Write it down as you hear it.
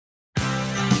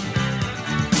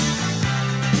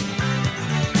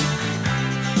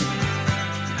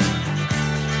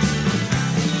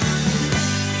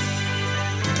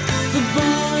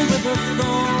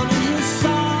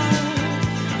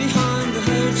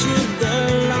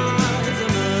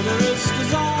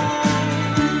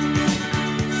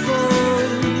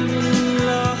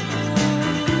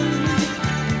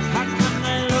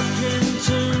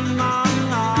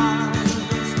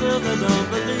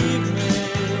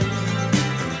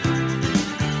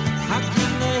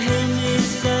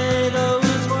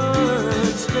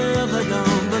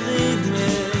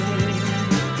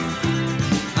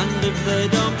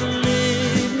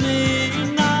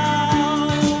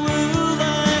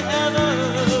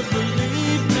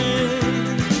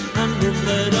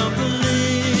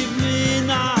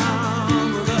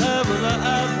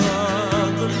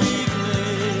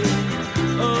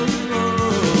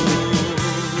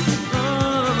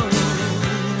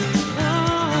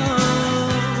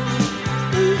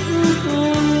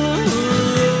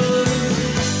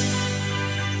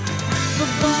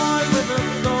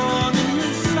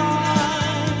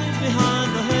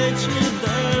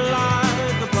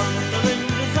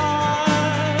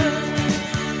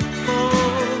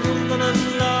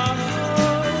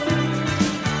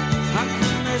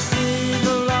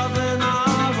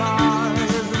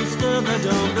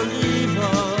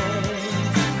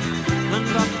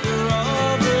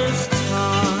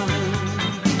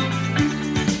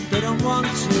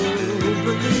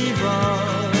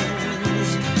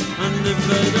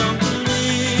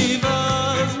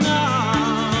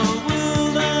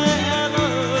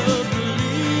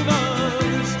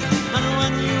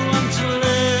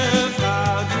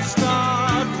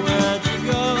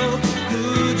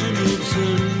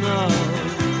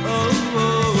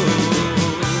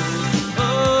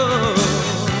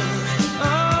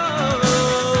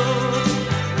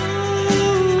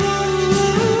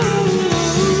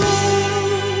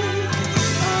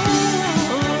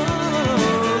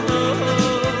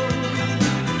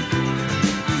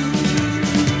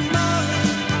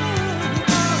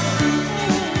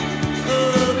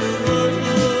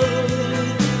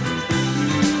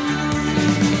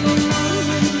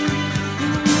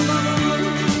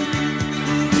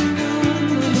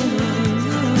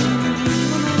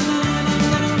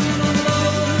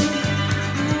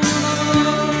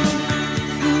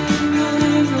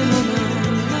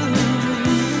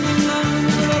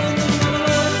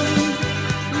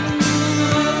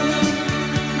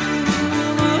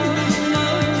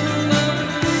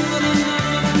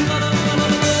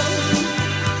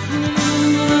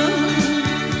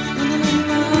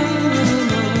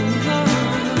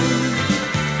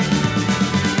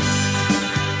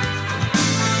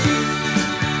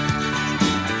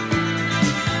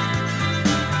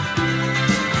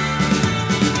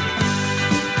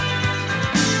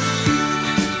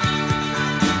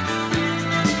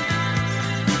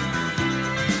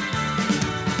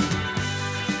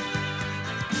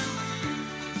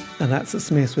That's the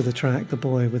Smiths with the track The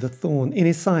Boy with a Thorn in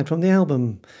His Side from the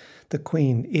album The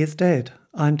Queen is Dead.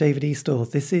 I'm David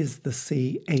Eastaugh. This is the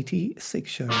C86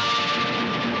 Show.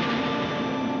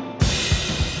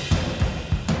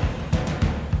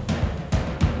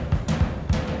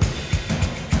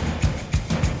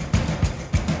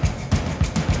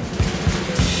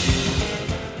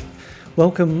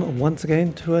 Welcome once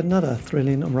again to another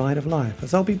thrilling ride of life,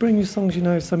 as I'll be bringing you songs you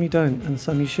know, some you don't, and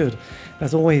some you should.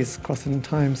 As always, crossing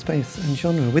time, space and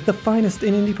genre with the finest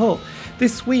in indie pop.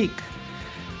 This week,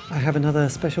 I have another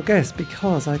special guest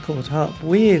because I caught up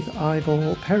with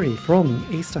Ivor Perry from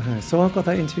Easterhouse. So I've got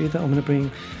that interview that I'm going to bring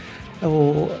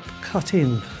or cut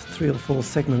in 3 or 4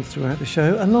 segments throughout the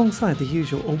show, alongside the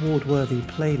usual award-worthy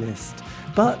playlist.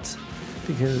 But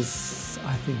because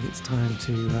I think it's time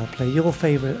to play your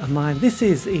favourite of mine. This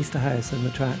is Easterhouse and the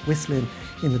track Whistling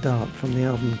in the Dark from the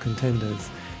album Contenders.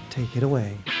 Take it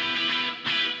away.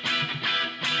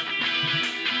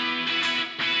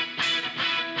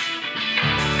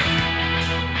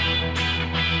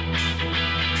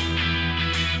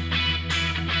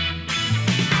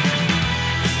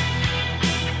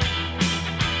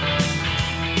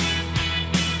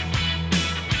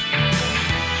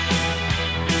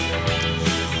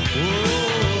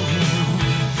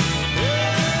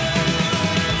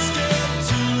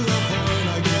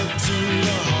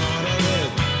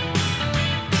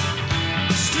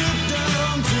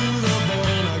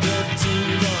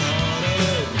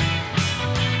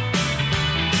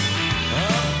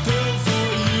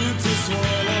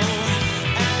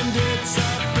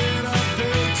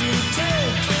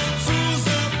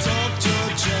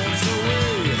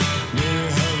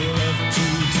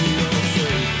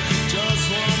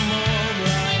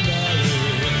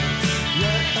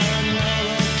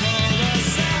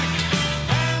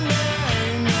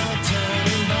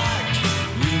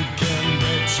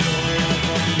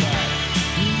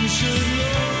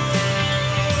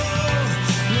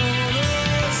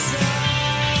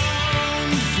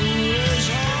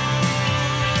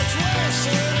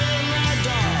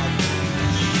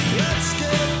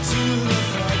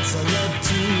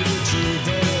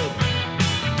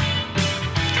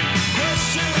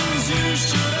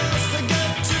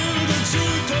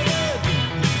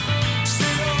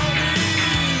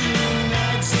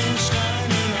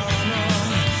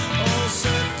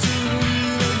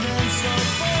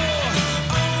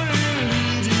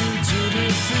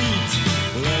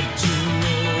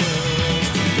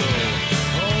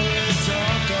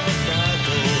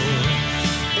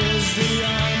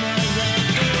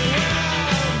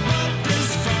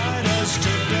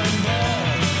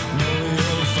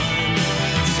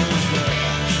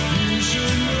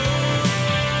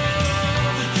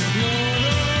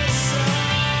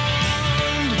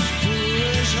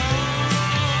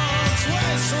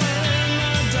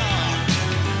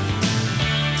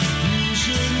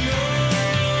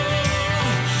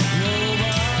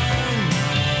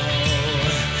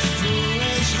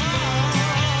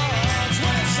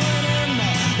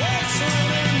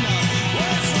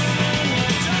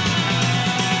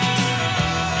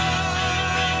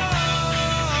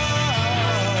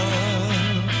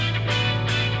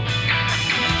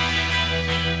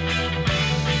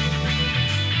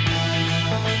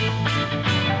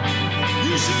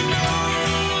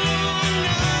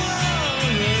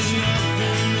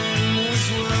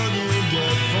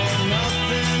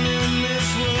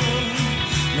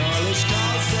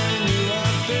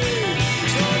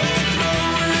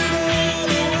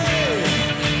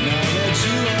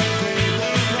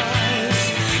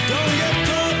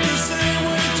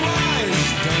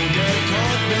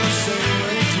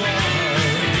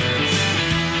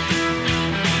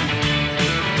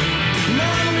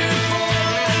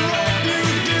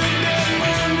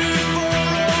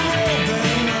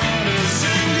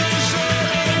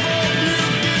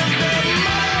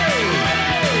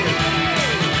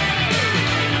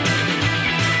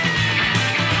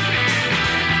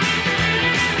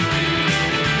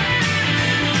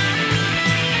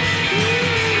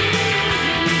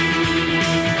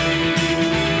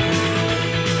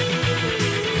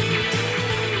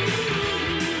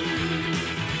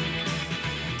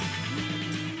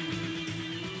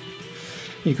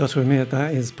 You've got to admit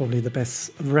that is probably the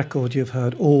best record you've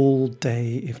heard all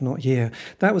day, if not year.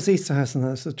 That was Easterhouse, and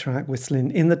that's the track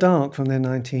Whistling in the Dark from their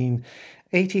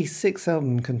 1986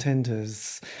 album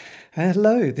Contenders.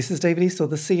 Hello, this is David Eastaugh,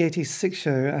 the C86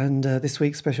 Show, and this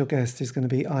week's special guest is going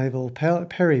to be Ivor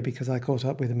Perry, because I caught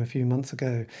up with him a few months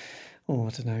ago, or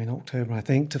I don't know, in October, I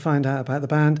think, to find out about the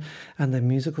band and their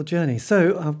musical journey.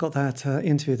 So I've got that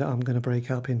interview that I'm going to break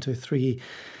up into 3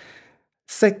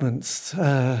 segments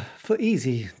for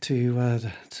easy to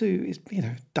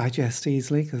digest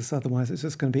easily, because otherwise it's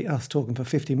just going to be us talking for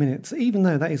 50 minutes. Even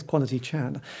though that is quality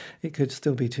chat, it could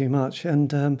still be too much, and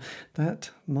that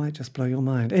might just blow your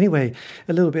mind. Anyway,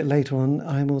 a little bit later on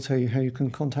I will tell you how you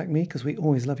can contact me, because we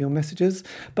always love your messages.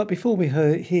 But before we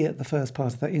hear the first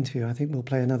part of that interview, I think we'll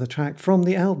play another track from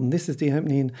the album. This is the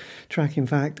opening track, in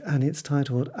fact, and it's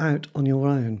titled Out on Your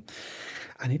Own,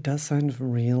 and it does sound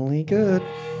really good.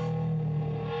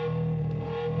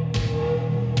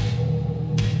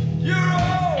 You're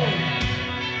old.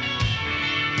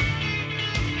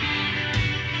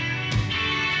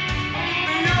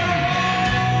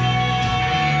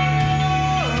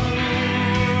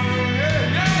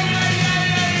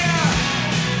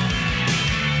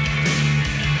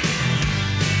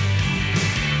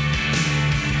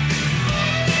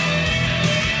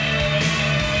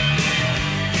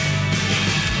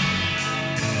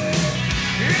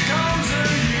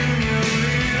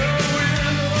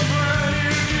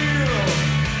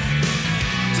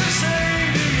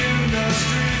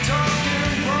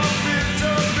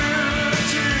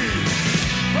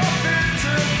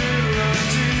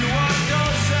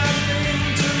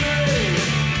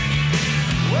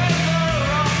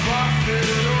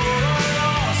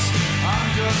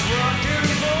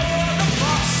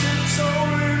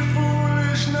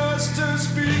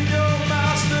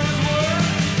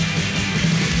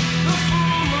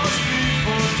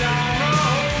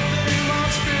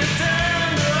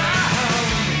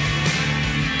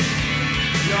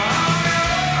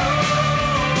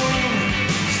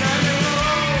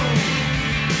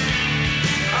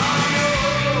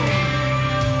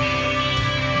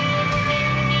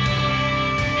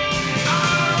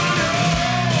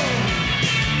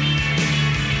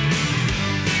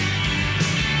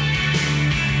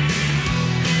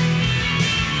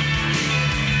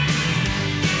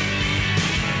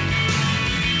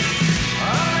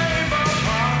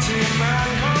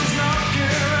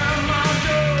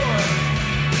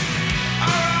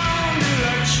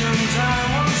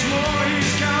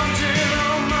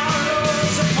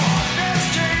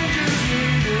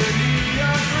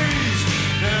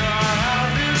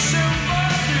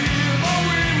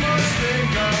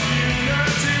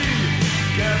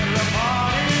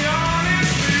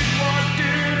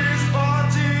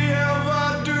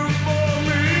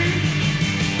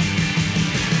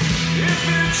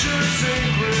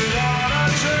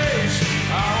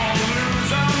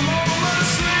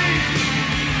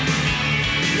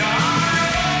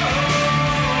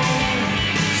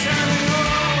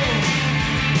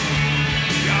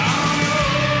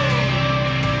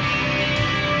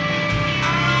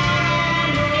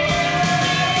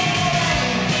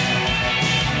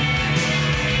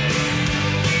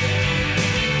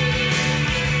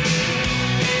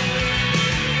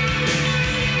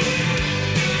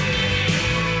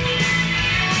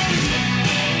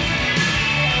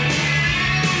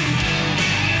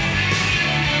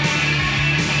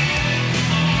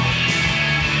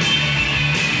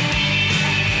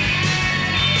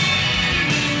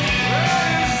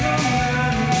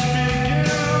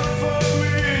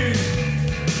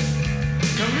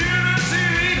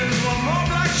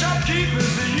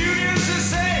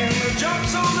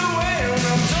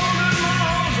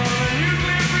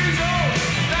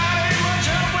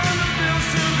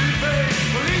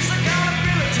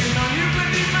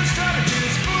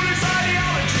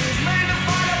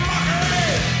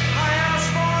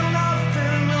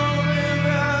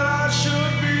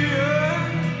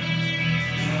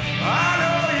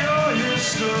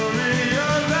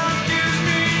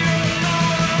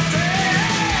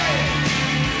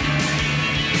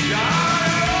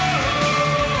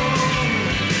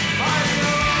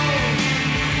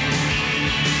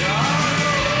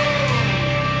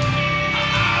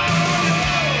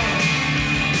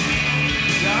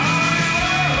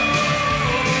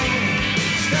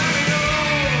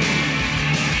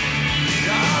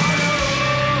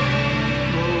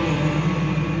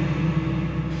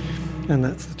 And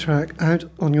that's the track Out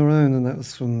on Your Own, and that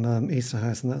was from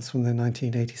Easterhouse, and that's from their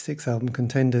 1986 album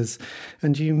Contenders.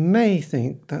 And you may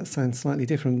think that sounds slightly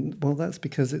different. Well, that's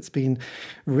because it's been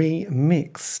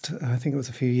remixed. I think it was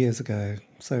a few years ago.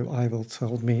 So Ivor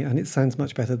told me, and it sounds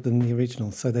much better than the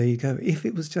original. So there you go. If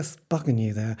it was just bugging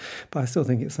you there, but I still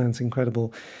think it sounds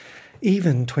incredible.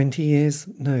 Even 30 years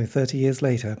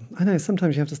later. I know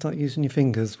sometimes you have to start using your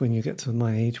fingers when you get to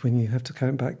my age, when you have to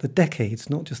count back the decades,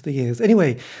 not just the years.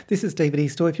 Anyway, this is David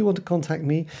Eastaugh. If you want to contact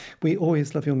me, we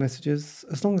always love your messages,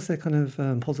 as long as they're kind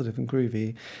of positive and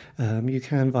groovy. You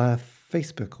can via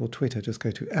Facebook or Twitter. Just go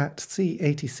to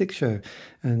 @C86show.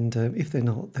 And if they're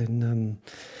not, then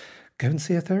go and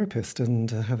see a therapist and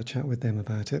have a chat with them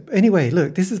about it. Anyway,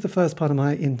 look, this is the first part of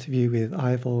my interview with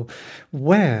Ivor,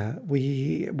 where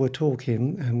we were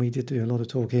talking, and we did do a lot of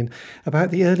talking,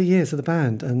 about the early years of the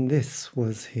band, and this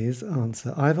was his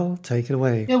answer. Ivor, take it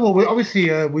away. Yeah, well,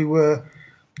 we were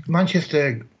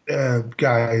Manchester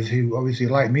guys who obviously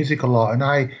liked music a lot, and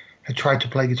I had tried to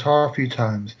play guitar a few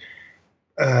times.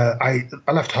 I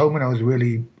left home when I was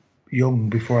really young,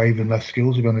 before I even left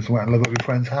school, to be honest. I went and lived at my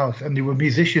friend's house, and they were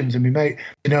musicians, and we made,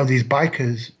 these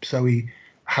bikers. So we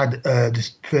had the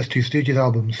first two Stooges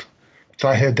albums. So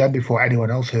I heard them before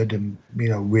anyone else heard them,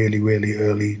 really, really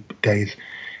early days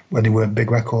when they weren't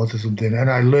big records or something. And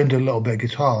I learned a little bit of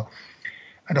guitar.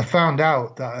 And I found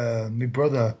out that my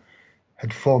brother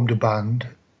had formed a band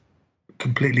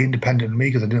completely independent of me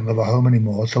because I didn't live at home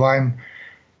anymore. So I'm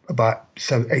about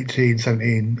 18. So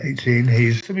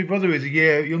my brother, who's a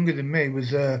year younger than me,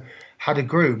 had a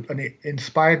group, and it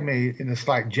inspired me in a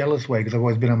slight jealous way because I've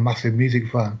always been a massive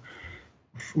music fan,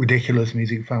 ridiculous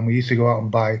music fan. We used to go out and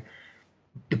buy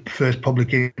the first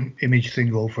Public Image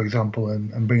single, for example,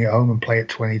 and bring it home and play it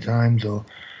 20 times, or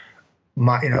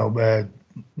My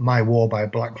War by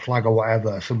Black Flag or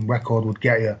whatever, some record would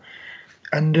get you.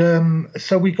 And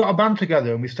so we got a band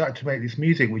together and we started to make this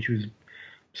music, which was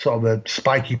sort of a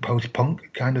spiky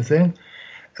post-punk kind of thing.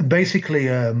 And basically,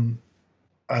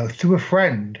 through a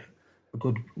friend, a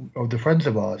good of the friends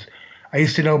of ours, I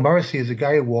used to know Morrissey as a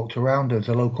guy who walked around as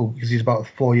a local, because he's about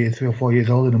 3 or 4 years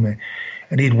older than me.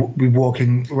 And he'd be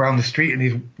walking around the street in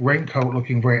his raincoat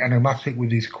looking very enigmatic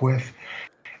with his quiff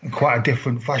and quite a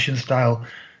different fashion style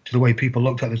to the way people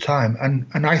looked at the time.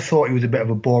 And I thought he was a bit of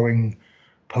a boring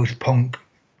post-punk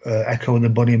Echo and the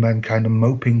Bunnymen kind of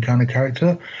moping kind of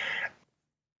character.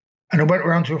 And I went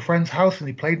around to a friend's house and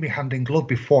he played me Hand in Glove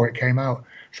before it came out.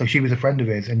 So she was a friend of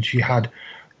his and she had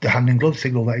the Hand in Glove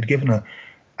single that he'd given her.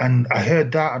 And I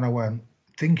heard that and I went,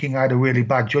 thinking I had a really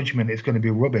bad judgment, it's going to be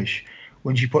rubbish.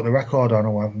 When she put the record on, I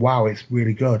went, wow, it's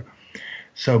really good.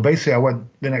 So basically I went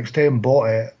the next day and bought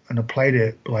it and I played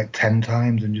it like 10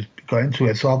 times and just got into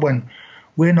it. So I went,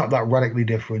 we're not that radically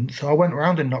different. So I went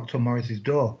around and knocked on Morrissey's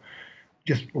door,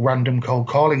 just random cold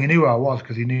calling. He knew who I was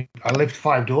because he knew I lived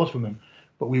 5 doors from him.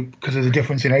 But because of the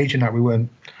difference in age and that, we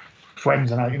weren't friends.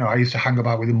 And I used to hang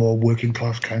about with a more working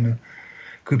class kind of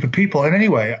group of people. And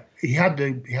anyway, he had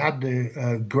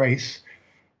the grace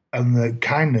and the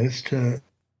kindness to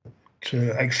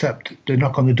accept the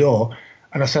knock on the door.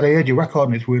 And I said, I heard your record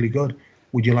and it's really good.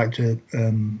 Would you like to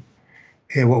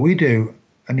hear what we do?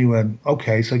 And he went,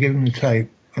 okay. So I gave him the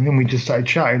tape. And then we just started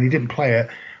chatting. He didn't play it,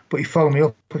 but he phoned me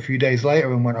up a few days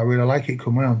later and went, I really like it,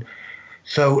 come round.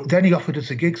 So then he offered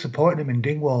us a gig supporting him in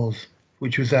Dingwalls,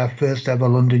 which was their first ever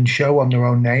London show on their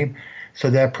own name. So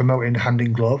they're promoting Hand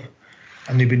in Glove.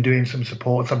 And they've been doing some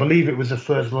supports. I believe it was the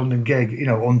first London gig,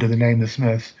 under the name The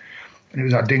Smiths. And it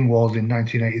was at Dingwalls in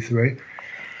 1983.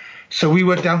 So we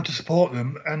went down to support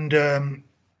them. And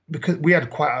because we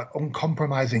had quite an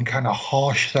uncompromising kind of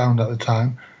harsh sound at the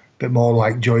time, a bit more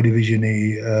like Joy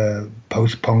Division-y,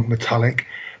 post-punk, metallic,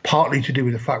 partly to do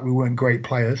with the fact we weren't great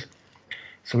players.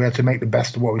 So we had to make the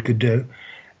best of what we could do.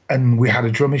 And we had a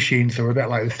drum machine, so we're a bit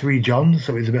like the Three Johns.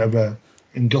 So it was a bit of a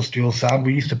industrial sound.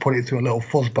 We used to put it through a little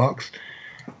fuzz box,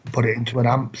 put it into an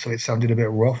amp, so it sounded a bit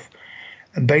rough.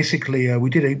 And basically,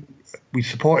 we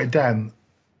supported them,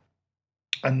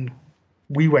 and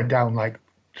we went down like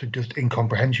to just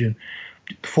incomprehension.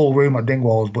 Full room at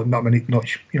Dingwalls, but not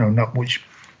much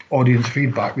audience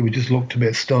feedback. We just looked a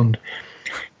bit stunned.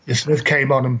 The Smith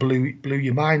came on and blew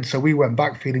your mind. So we went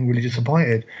back feeling really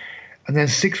disappointed. And then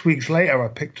 6 weeks later, I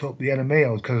picked up the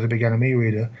NME, because I was a big NME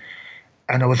reader.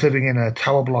 And I was living in a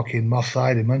tower block in Moss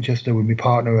Side in Manchester with my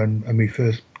partner and my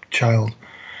first child.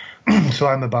 So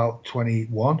I'm about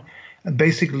 21. And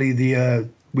basically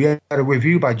we had a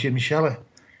review by Jim Sheller.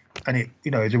 And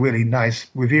it's a really nice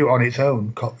review on its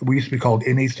own. We used to be called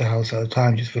In Easter House at the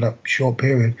time, just for that short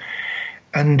period.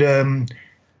 And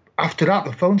after that,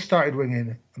 the phone started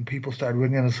ringing and people started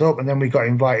ringing us up. And then we got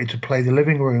invited to play the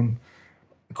living room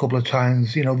a couple of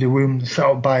times. The room set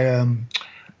up by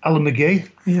Alan McGee,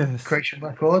 yes, Creation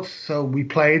Records. So we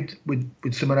played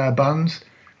with some of our bands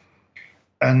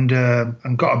and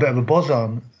got a bit of a buzz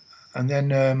on. And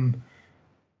then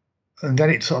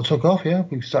it sort of took off, yeah.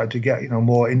 We started to get,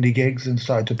 more indie gigs and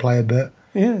started to play a bit.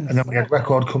 Yes. And then we had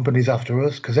record companies after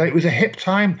us because it was a hip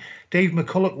time. Dave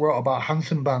McCulloch wrote about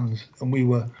Hanson bands and we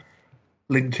were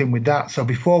linked in with that. So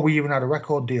before we even had a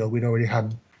record deal, we'd already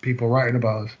had people writing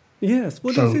about us. Yes.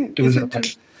 Well, so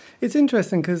It's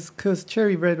interesting because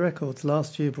Cherry Red Records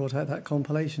last year brought out that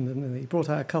compilation, and they brought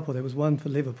out a couple. There was one for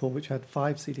Liverpool which had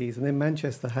 5 CDs, and then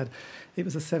Manchester it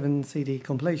was a 7 CD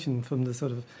compilation from the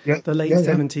sort of the late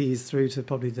 70s through to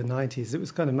probably the 90s. It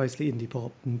was kind of mostly indie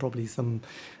pop and probably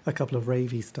a couple of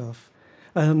ravey stuff.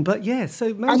 But yeah,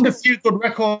 so Manchester... and a few good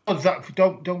records that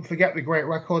don't forget the great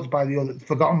records by the other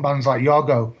forgotten bands like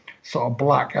Yargo, sort of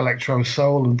black electro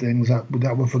soul and things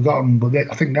that were forgotten, but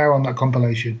I think they're on that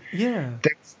compilation. Yeah,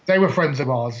 they were friends of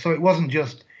ours, so it wasn't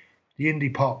just the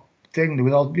indie pop thing. There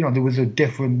was there was a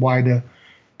different, wider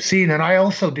scene, and I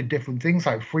also did different things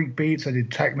like freak beats. I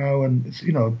did techno, and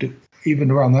even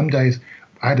around them days,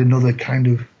 I had another kind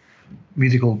of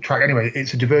musical track. Anyway,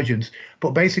 it's a divergence,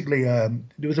 but basically there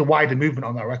was a wider movement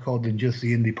on that record than just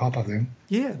the indie pop, I think.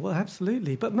 Yeah, well,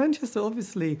 absolutely. But Manchester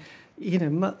obviously,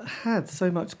 had so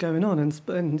much going on,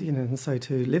 and so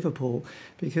too Liverpool,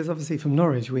 because obviously from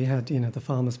Norwich we had, the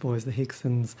Farmers Boys, the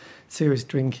Higsons, Serious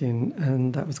Drinking,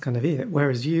 and that was kind of it.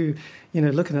 Whereas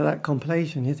looking at that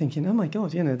compilation, you're thinking, oh my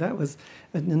God, that was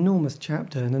an enormous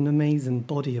chapter and an amazing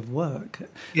body of work.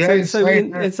 Yeah, I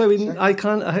sort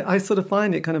of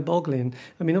find it kind of boggling.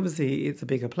 I mean, obviously it's a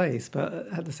bigger place, but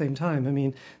at the same time, I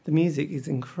mean, the music is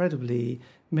incredibly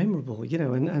memorable,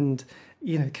 and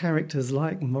characters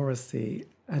like Morrissey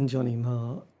and Johnny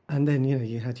Marr, and then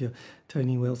you had your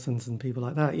Tony Wilsons and people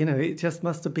like that. It just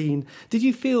must have been. Did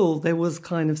you feel there was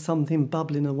kind of something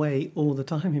bubbling away all the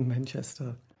time in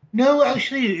Manchester? No,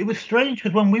 actually, it was strange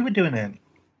because when we were doing it,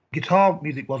 guitar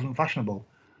music wasn't fashionable,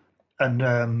 and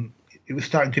it was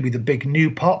starting to be the big new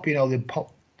pop,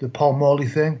 the Paul Morley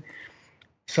thing.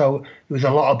 So it was a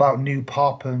lot about new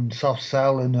pop and soft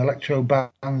cell and electro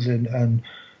bands and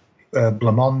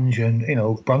blancmange and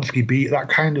Bronski beat. That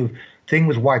kind of thing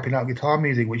was wiping out guitar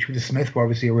music, which the Smiths were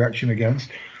obviously a reaction against.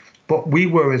 But we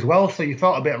were as well, so you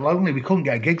felt a bit lonely. We couldn't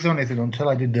get gigs or anything until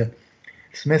I did the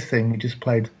Smith thing. We just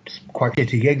played quite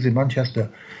shitty gigs in Manchester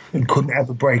and couldn't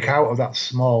ever break out of that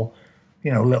small,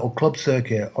 little club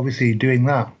circuit. Obviously, doing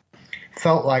that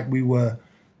felt like we were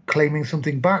claiming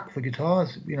something back for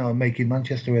guitars, making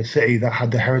Manchester a city that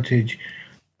had the heritage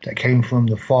that came from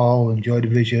the Fall and Joy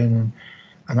Division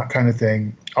and that kind of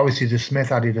thing. Obviously, the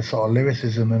Smith added a sort of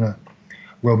lyricism and a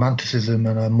romanticism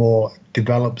and a more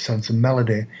developed sense of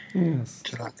melody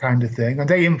to that kind of thing. And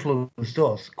they influenced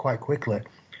us quite quickly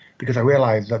because I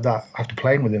realised that after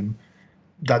playing with them,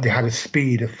 that they had a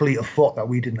speed, a fleet of foot that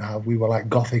we didn't have. We were like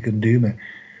gothic and doomy.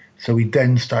 So we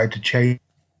then started to change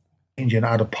and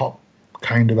add a pop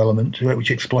kind of element to it,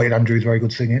 which exploited Andrew's very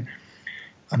good singing.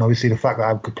 And obviously the fact that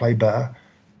I could play better.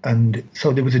 And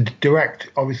so there was a direct,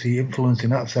 obviously, influence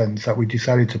in that sense that we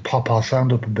decided to pop our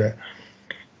sound up a bit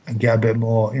and get a bit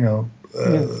more,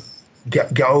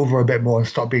 get over a bit more and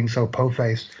stop being so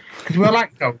po-faced. Because we were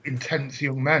like, intense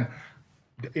young men,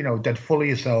 dead full of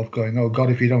yourself going, oh God,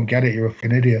 if you don't get it, you're a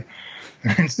fucking idiot.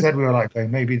 And instead we were like,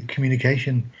 maybe the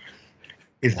communication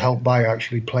is helped by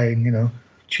actually playing,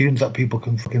 tunes that people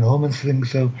can fucking hum and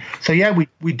things. So yeah,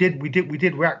 we did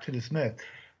react to the Smith.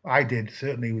 I did,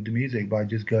 certainly, with the music by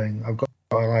just going, I've got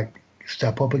to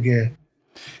step up a gear.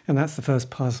 And that's the first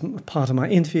part of my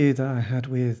interview that I had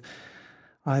with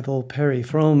Ivor Perry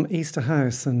from Easter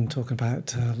House and talking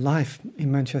about life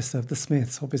in Manchester, the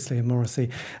Smiths, obviously, and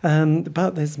Morrissey.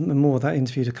 But there's more of that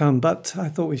interview to come. But I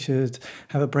thought we should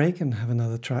have a break and have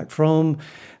another track from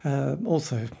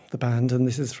also the band. And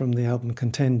this is from the album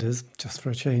Contenders, just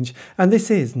for a change. And this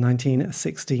is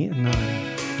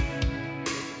 1969.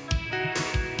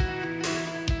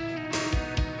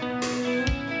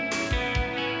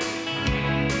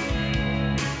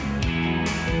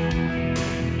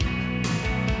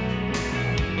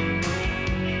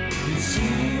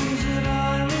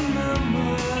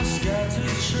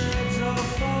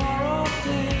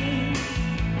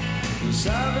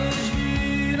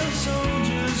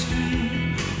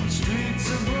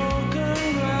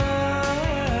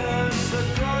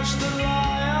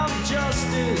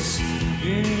 Justice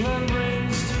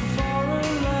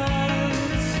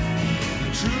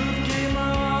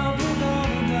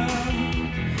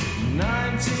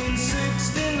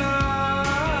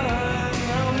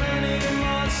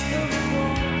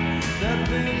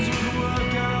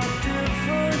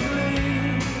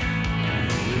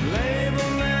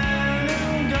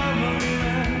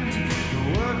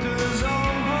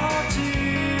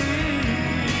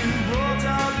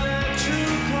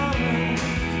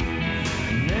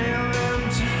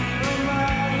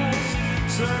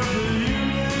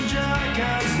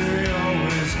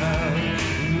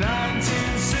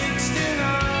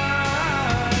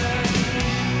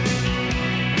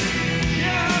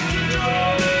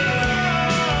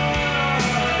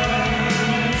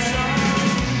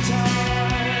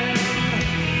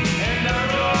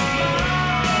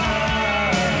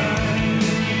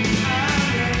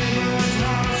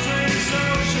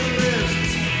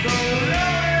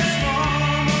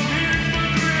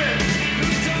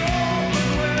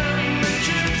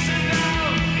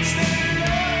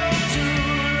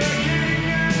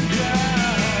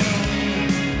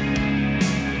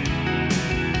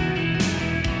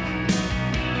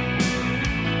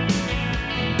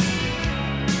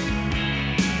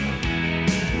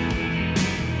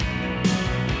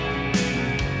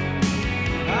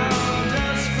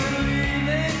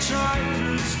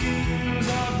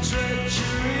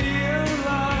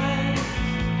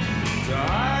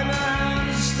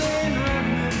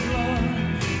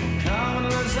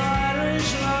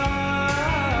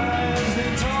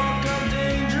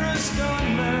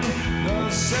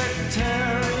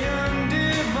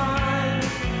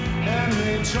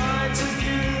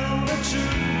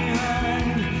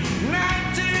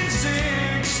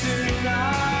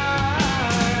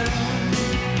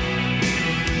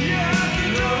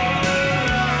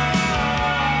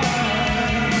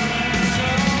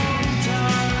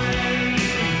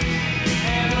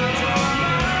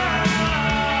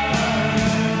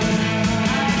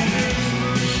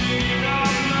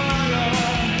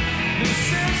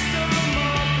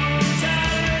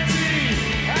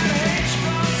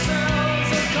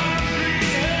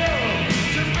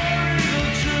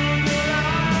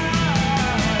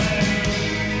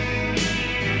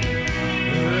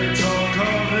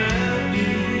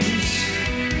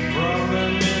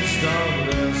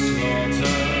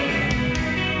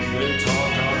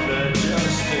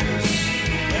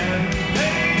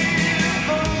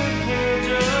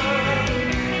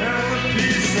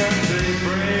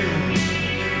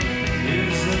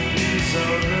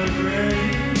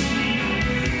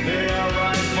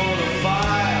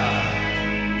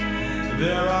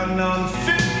There are none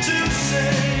fit to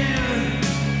say.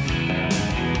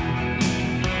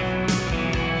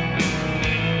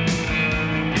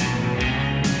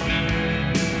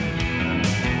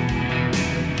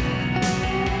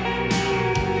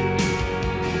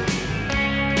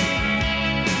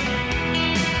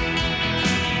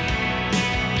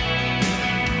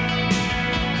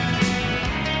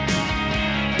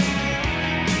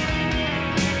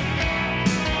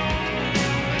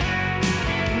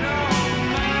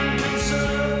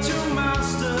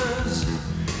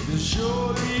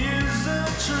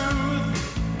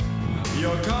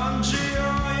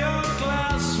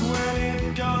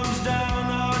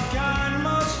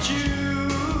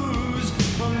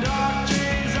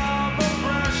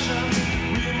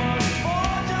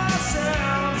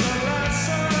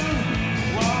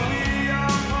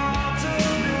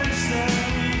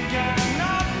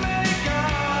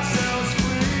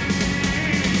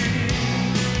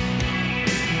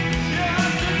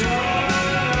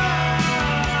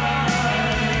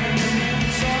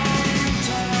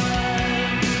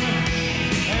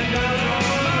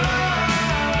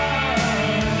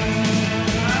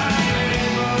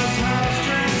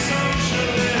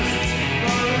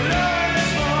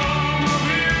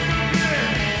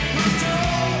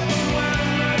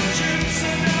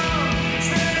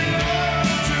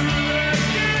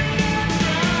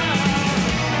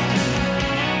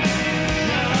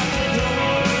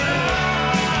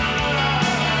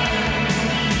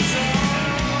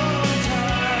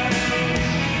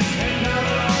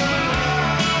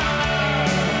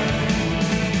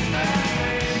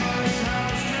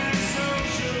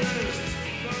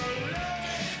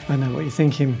 I know what you're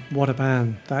thinking. What a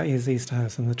band. That is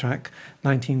Easterhouse and the track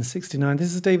 1969.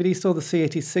 This is David Eastaugh, the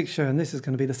C86 show, and this is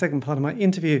going to be the second part of my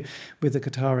interview with the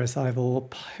guitarist Ivor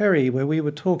Perry, where we were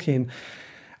talking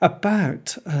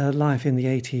about life in the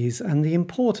 80s and the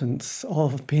importance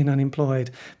of being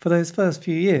unemployed for those first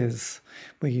few years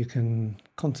where you can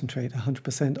concentrate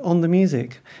 100% on the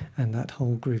music and that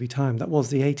whole groovy time. That was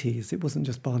the 80s. It wasn't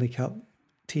just Barley Cup,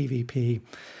 TVP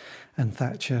and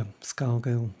Thatcher,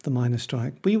 Scargill, the miners'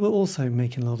 strike. We were also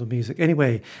making a lot of music.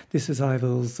 Anyway, this is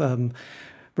Ivor's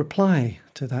reply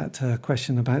to that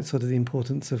question about sort of the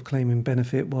importance of claiming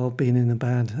benefit while being in a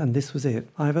band. And this was it.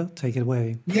 Ivor, take it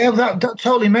away. Yeah, that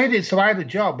totally made it. So I had a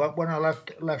job. But when I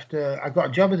left, I got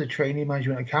a job as a trainee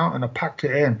management accountant. I packed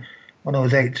it in when I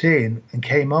was 18 and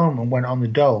came home and went on the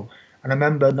dole. And I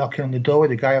remember knocking on the door with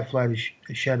the guy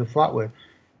I shared a flat with.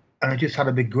 And I just had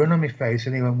a big grin on my face,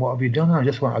 and he went, "What have you done?" And I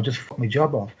just went, "I just fucked my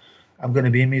job off. I'm going to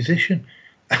be a musician."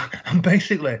 And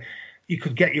basically, you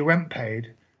could get your rent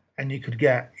paid, and you could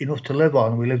get enough to live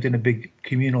on. We lived in a big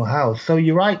communal house. So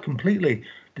you're right, completely.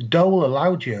 The dole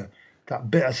allowed you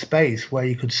that bit of space where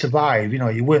you could survive. You know,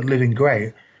 you weren't living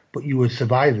great, but you were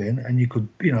surviving, and you could,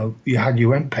 you know, you had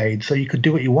your rent paid, so you could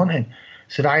do what you wanted.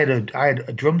 So I had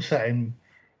a drum set in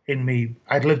me.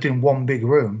 I'd lived in one big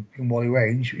room in Whalley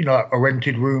Range, you know, a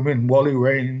rented room in Whalley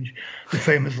Range, the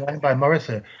famous line by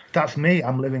Morrissey. That's me.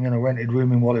 I'm living in a rented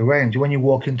room in Whalley Range. When you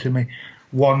walk into my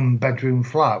one bedroom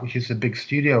flat, which is a big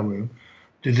studio room,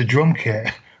 there's a drum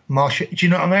kit. Marshall, do you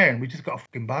know what I mean? We just got a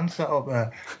fucking band set up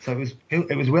there. So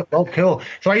it was well cool.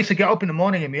 So I used to get up in the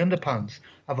morning in my underpants,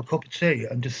 have a cup of tea,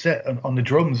 and just sit on the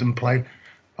drums and play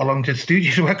along to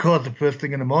studio records the first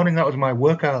thing in the morning. That was my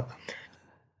workout.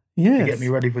 Yes. To get me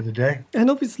ready for the day.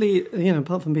 And obviously, you know,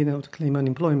 apart from being able to claim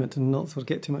unemployment and not sort of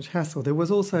get too much hassle, there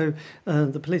was also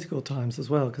the political times as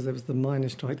well, because there was the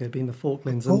miners' strike, there'd been the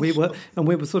Falklands, and we were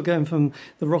sort of going from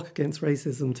the Rock Against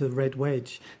Racism to Red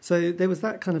Wedge. So there was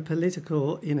that kind of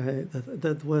political, you know,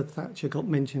 the word Thatcher got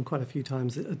mentioned quite a few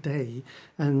times a day,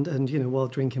 and you know, while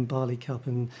drinking Barley Cup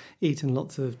and eating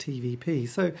lots of TVP.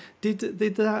 So did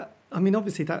that? I mean,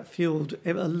 obviously that fueled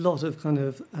a lot of kind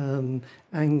of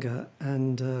anger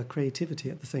and creativity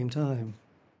at the same time.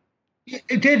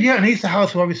 It did, yeah. And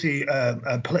Easterhouse were obviously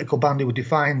a political band who were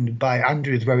defined by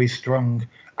Andrew's very strong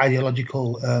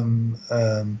ideological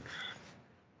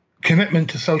commitment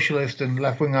to socialist and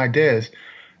left-wing ideas,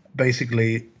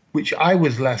 basically, which I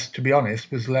was less, to be honest,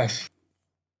 was less,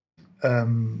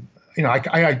 you know,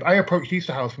 I approached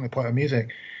Easterhouse from the point of music.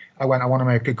 I want to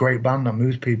make a great band that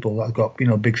moves people, that's got, you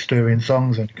know, big stirring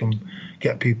songs and can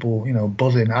get people, you know,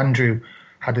 buzzing. Andrew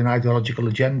had an ideological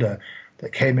agenda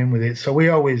that came in with it. So we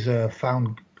always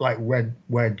found like Red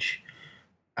Wedge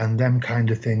and them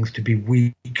kind of things to be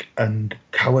weak and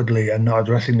cowardly and not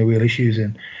addressing the real issues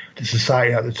in the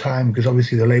society at the time, because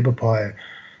obviously the Labour Party,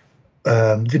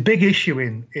 the big issue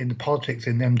in the politics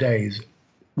in them days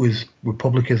was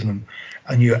republicanism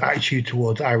and your attitude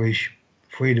towards Irish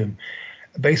freedom.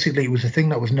 Basically, it was a thing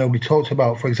that was nobody talked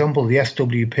about. For example, the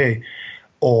SWP,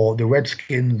 or the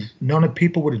Redskins. None of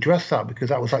people would address that because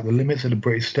that was like the limits of the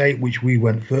British state, which we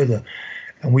went further.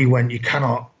 And we went, you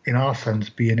cannot, in our sense,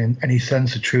 be in any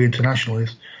sense a true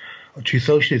internationalist or true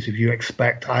socialist if you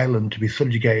expect Ireland to be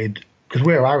subjugated, because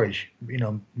we're Irish, me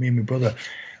and my brother,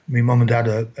 my mum and dad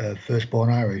are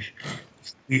firstborn Irish.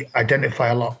 We identify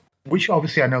a lot, which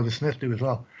obviously I know the Smiths do as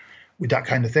well, with that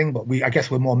kind of thing, but I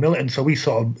guess we're more militant, so we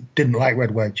sort of didn't like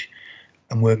Red Wedge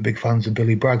and weren't big fans of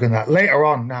Billy Bragg and that. Later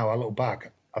on, now I look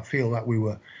back, I feel that we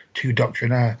were too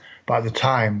doctrinaire, but at the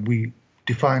time we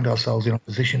defined ourselves in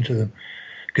opposition to them,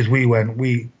 because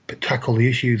we tackle the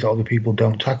issues that other people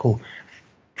don't tackle.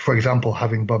 For example,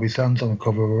 having Bobby Sands on the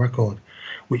cover of a record,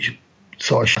 which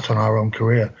sort of shut on our own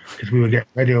career because we were getting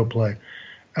radio play.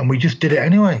 And we just did it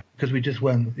anyway because we just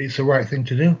went, it's the right thing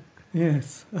to do.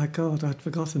 Yes. Oh, God, I'd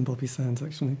forgotten Bobby Sands,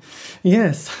 actually.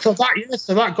 Yes. So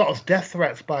that got us death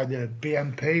threats by the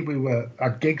BNP.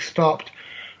 Our gigs stopped.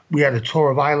 We had a tour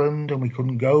of Ireland and we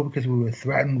couldn't go because we were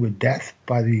threatened with death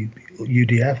by the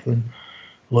UDF and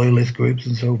loyalist groups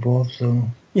and so forth. So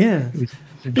yeah,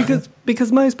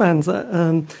 because most bands, they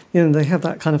have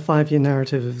that kind of 5-year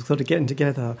narrative of sort of getting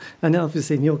together, and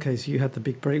obviously in your case you had the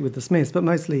big break with the Smiths, but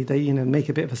mostly they make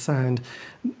a bit of a sound,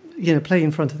 play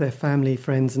in front of their family,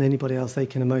 friends, and anybody else they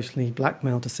can emotionally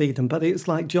blackmail to see them. But it's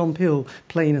like John Peel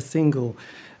playing a single.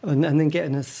 And then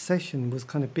getting a session was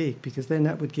kind of big, because then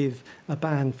that would give a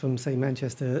band from, say,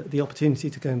 Manchester the opportunity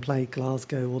to go and play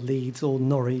Glasgow or Leeds or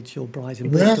Norwich or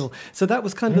Brighton, Bristol. So that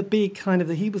was kind of the big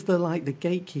he was the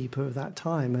gatekeeper of that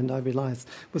time, and I realised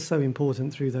was so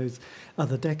important through those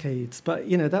other decades. But,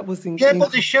 that was...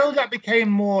 but the show that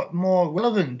became more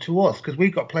relevant to us, because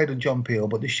we got played on John Peel,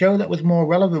 but the show that was more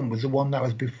relevant was the one that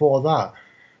was before that.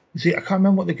 I can't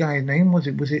remember what the guy's name was.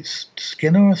 Was it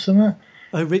Skinner or something?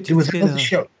 Oh, Richard There was Skinner. Another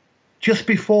show just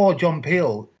before John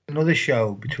Peel, another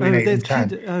show between 8 and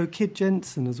 10. Kid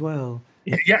Jensen as well.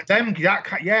 Yeah,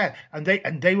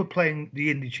 and they were playing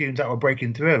the indie tunes that were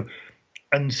breaking through,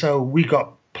 and so we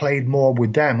got played more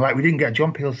with them. Like, we didn't get a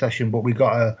John Peel session, but we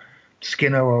got a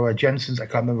Skinner or a Jensen's. I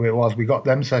can't remember who it was. We got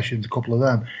them sessions, a couple of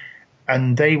them,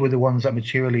 and they were the ones that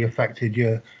materially affected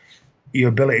your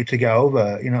ability to get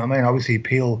over. You know what I mean? Obviously,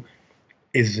 Peel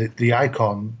is the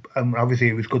icon, and obviously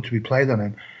it was good to be played on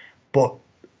him, but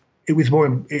it was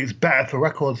better for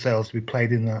record sales to be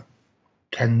played in that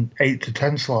 8 to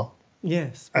 10 slot.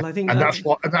 Yes, well, I think that's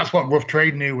what Rough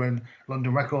Trade knew, and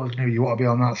London Records knew. You want to be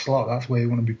on that slot. That's where you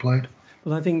want to be played.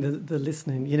 Well, I think the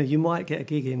listening, you might get a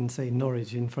gig in, say,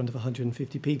 Norwich in front of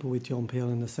 150 people with John Peel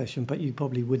in the session, but you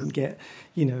probably wouldn't get,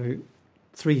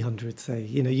 300, say.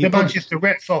 The Manchester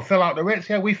Ritz, or fill out the Ritz.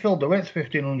 Yeah, we filled the Ritz,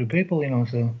 1,500 people,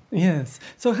 so. Yes.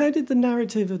 So how did the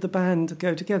narrative of the band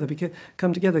come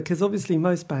together? Because obviously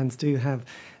most bands do have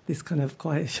this kind of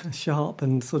quite sharp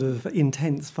and sort of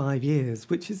intense 5 years,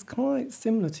 which is quite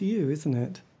similar to you, isn't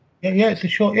it? Yeah, it's a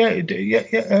short,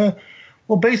 yeah.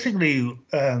 Well, basically,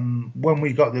 when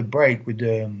we got the break with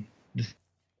the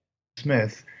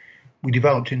Smith, we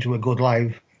developed into a good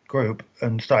live group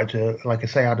and started to, like I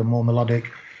say, add a more melodic,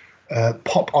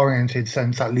 pop-oriented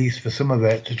sense, at least for some of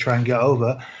it, to try and get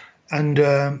over. And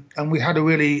we had a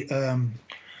really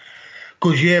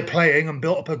good year playing and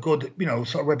built up a good,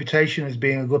 sort of reputation as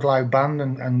being a good live band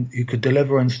and you could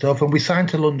deliver and stuff. And we signed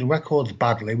to London Records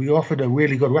badly. We offered a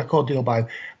really good record deal by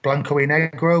Blanco y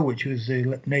Negro, which was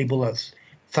the label that's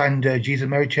signed Jesus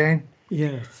Mary Chain.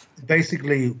 Yes.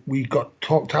 Basically, we got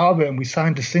talked out of it and we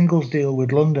signed a singles deal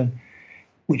with London,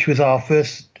 which was our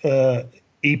first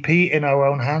EP in our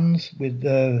own hands, with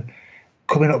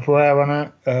Coming Up for Air on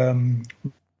it,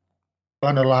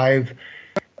 and Alive.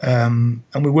 And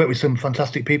we worked with some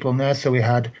fantastic people on there. So we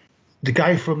had the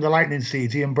guy from the Lightning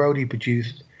Seeds, Ian Brody,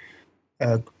 produced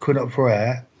Coming Up for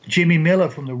Air. Jimmy Miller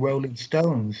from the Rolling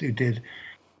Stones, who did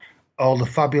all the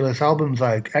fabulous albums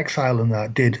like Exile and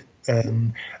that, did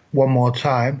One More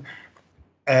Time.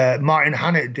 Martin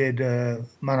Hannett did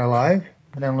Man Alive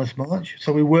and Endless March.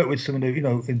 So we worked with some of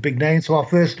the, big names. So our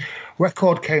first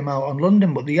record came out on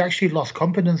London, but they actually lost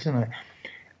confidence in it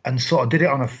and sort of did it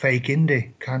on a fake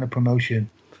indie kind of promotion.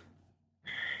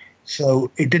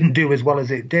 So it didn't do as well as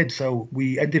it did. So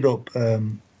we ended up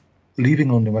leaving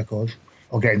London Records,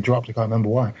 or getting dropped, I can't remember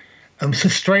why. So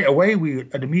straight away,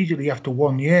 immediately after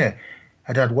 1 year,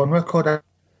 I'd had one record out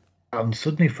and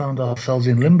suddenly found ourselves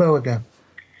in limbo again.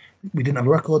 We didn't have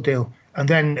a record deal. And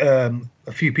then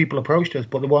a few people approached us,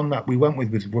 but the one that we went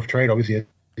with was Rough Trade, obviously,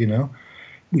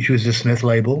 which was the Smith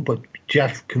label. But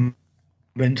Jeff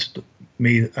convinced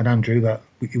me and Andrew that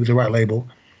it was the right label.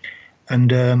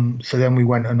 And so then we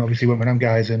went with them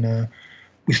guys, and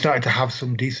we started to have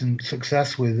some decent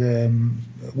success with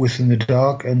Whistle in the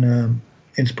Dark. And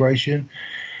Inspiration,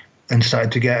 and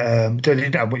started to get. They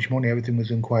didn't have much money. Everything was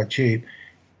done quite cheap,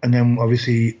 and then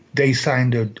obviously they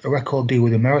signed a record deal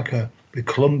with America, with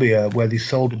Columbia, where they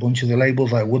sold a bunch of the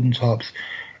labels like Wooden Tops,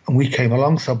 and we came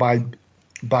along. So by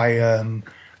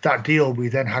that deal, we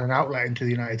then had an outlet into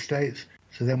the United States.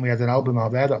 So then we had an album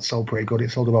out there that sold pretty good.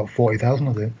 It sold about 40,000,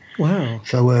 I think. Wow.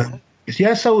 So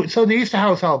yeah, so the Easter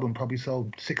House album probably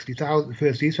sold 60,000. The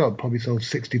first Easter album probably sold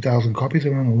 60,000 copies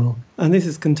around the world. And this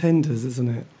is Contenders, isn't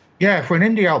it? Yeah, for an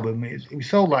indie album, we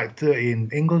sold like 30 in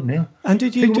England. Yeah. And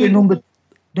did you I think do we were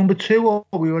number two, or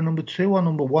we were number two or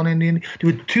number one in the indie.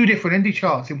 There were two different indie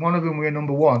charts. In one of them we were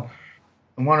number one,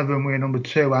 and one of them we were number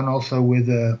two, and also with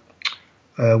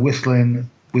Whistling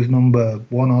was number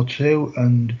 1 or 2,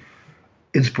 and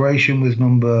Inspiration was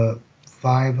number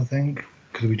 5, I think,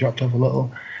 because we dropped off a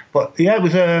little. But yeah, it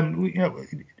was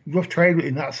Rough Trade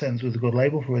in that sense was a good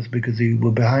label for us because they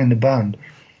were behind the band,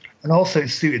 and also it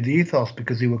suited the ethos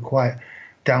because they were quite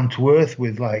down to earth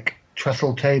with like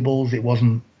trestle tables. It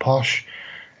wasn't posh.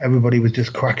 Everybody was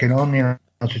just cracking on,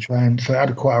 to try and so it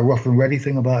had quite a rough and ready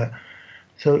thing about it.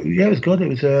 So yeah, it was good. It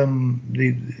was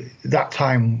that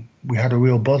time we had a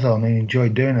real buzz on and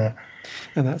enjoyed doing it.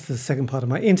 And that's the second part of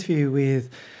my interview with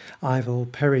Ivor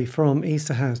Perry from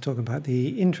Easter House, talking about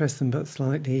the interesting but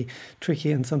slightly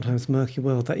tricky and sometimes murky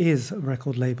world that is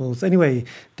record labels. Anyway,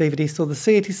 David Eastaugh, the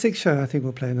C86 show. I think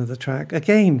we'll play another track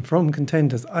again from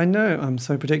Contenders. I know I'm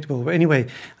so predictable, but anyway,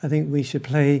 I think we should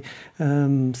play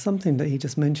something that he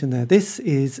just mentioned there. This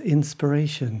is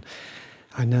Inspiration.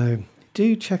 I know.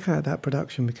 Do check out that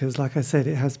production because, like I said,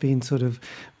 it has been sort of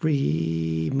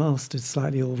remastered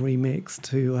slightly or remixed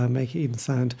to make it even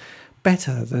sound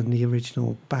better than the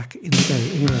original back in the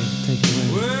day. Anyway, take it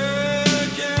away. Where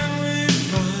can we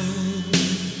find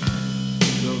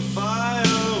the fire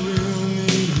we'll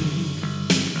need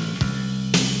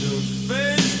to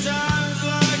face times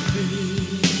like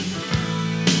these,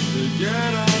 to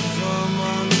get out from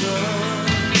under?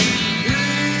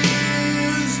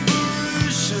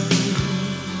 Inspiration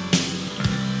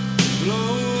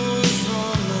blows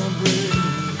on the breeze.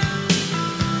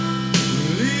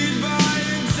 Lead by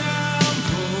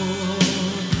example,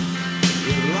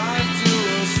 with life to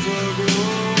us.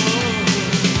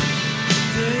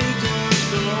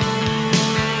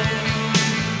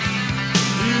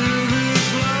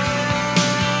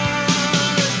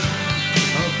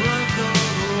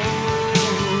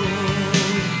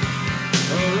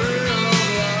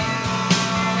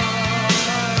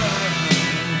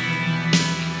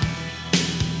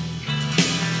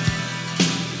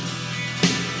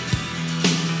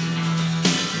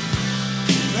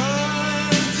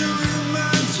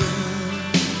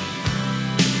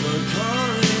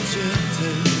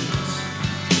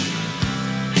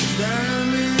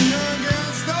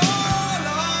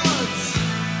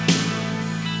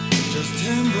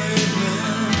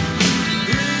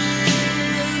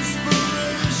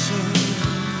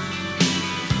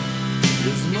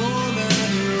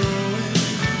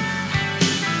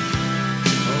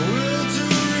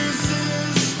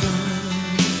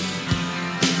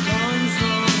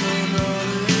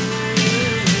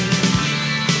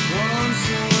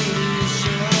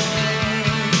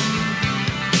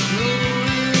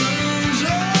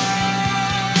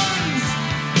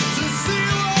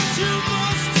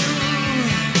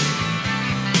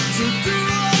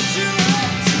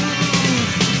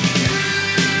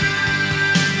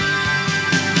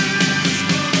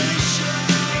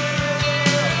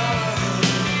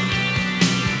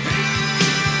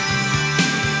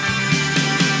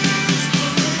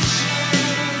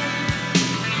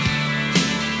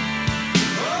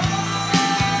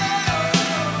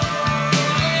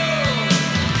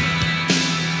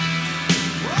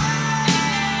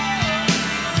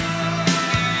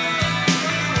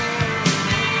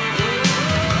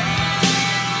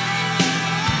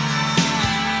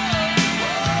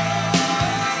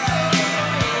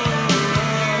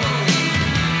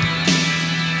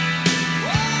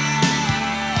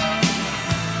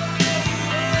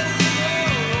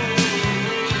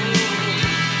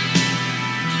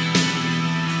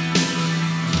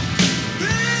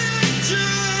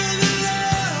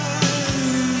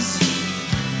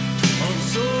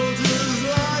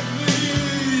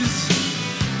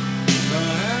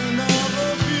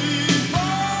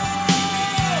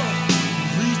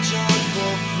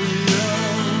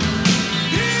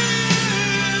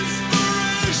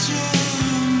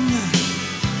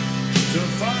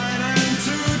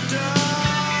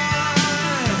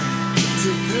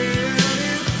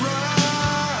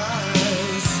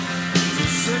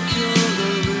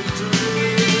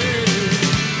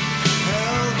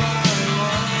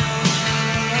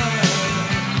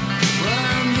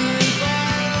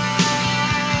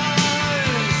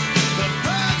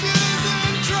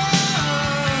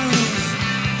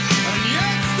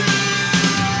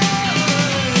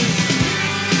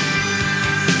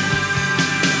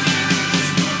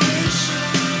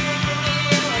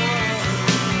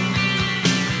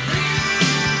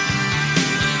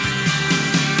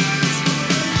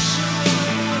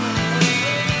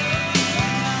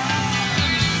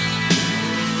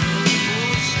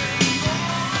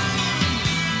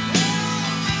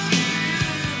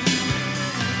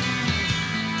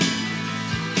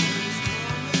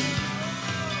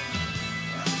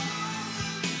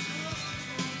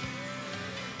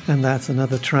 And that's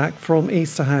another track from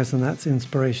Easterhouse, and that's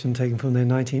inspiration taken from their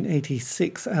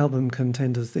 1986 album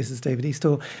Contenders. This is David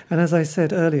Eastaugh. And as I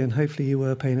said earlier, and hopefully you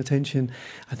were paying attention,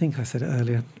 I think I said it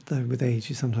earlier, though with age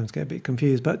you sometimes get a bit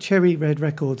confused, but Cherry Red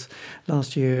Records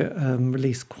last year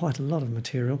released quite a lot of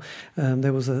material.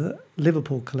 There was a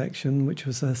Liverpool collection, which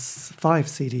was a 5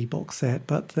 CD box set,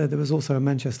 but there was also a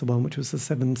Manchester one, which was a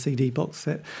 7 CD box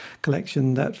set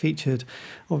collection that featured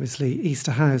obviously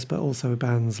Easterhouse, but also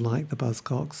bands like the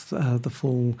Buzzcocks, The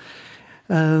Fall,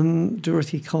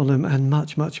 Dorothy Column, and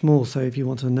much, much more. So if you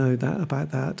want to know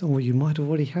about that, or you might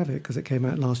already have it because it came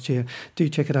out last year, do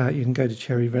check it out. You can go to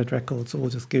Cherry Red Records or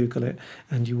just Google it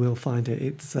and you will find it.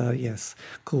 It's,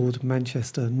 called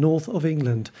Manchester, North of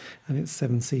England, and it's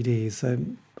 7 CDs. So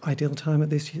ideal time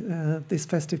at this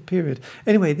festive period.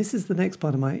 Anyway, this is the next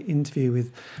part of my interview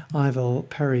with Ivor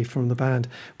Perry from the band,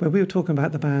 where we were talking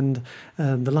about the band,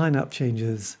 the lineup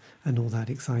changes and all that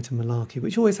exciting malarkey,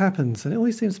 which always happens, and it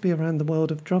always seems to be around the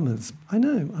world of drummers. I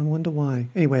know, I wonder why.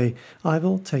 Anyway,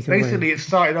 Ivor, take it away. Basically, it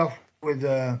started off with,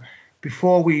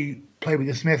 before we played with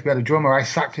the Smith, we had a drummer. I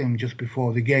sacked him just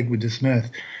before the gig with the Smith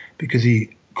because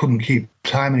he couldn't keep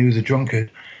time and he was a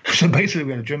drunkard. So basically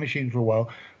we had a drum machine for a while,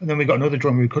 and then we got another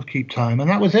drummer who could keep time, and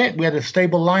that was it. We had a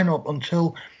stable lineup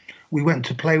until we went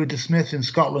to play with the Smiths in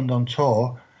Scotland on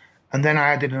tour, and then I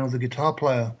added another guitar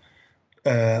player,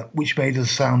 which made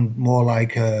us sound more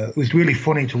like, it was really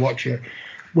funny to watch it.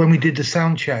 When we did the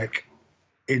sound check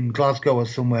in Glasgow or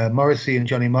somewhere, Morrissey and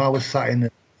Johnny Marr was sat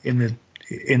in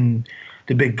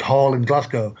the big hall in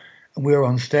Glasgow, and we were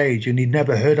on stage, and he'd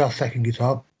never heard our second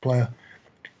guitar player,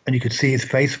 and you could see his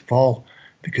face fall,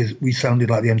 because we sounded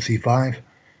like the MC5.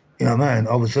 You know, man,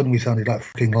 all of a sudden we sounded like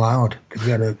fucking loud because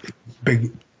we had a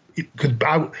big...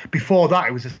 Before that,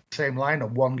 it was the same lineup,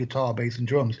 one guitar, bass and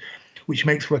drums, which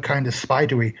makes for a kind of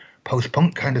spidery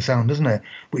post-punk kind of sound, doesn't it?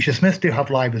 Which the Smiths do have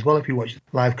live as well, if you watch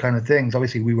live kind of things.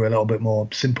 Obviously, we were a little bit more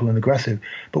simple and aggressive.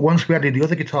 But once we added the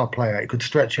other guitar player, it could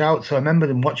stretch out. So I remember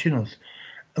them watching us.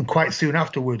 And quite soon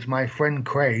afterwards, my friend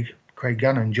Craig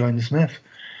Gannon, joined the Smiths.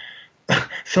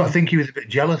 So I think he was a bit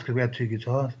jealous because we had 2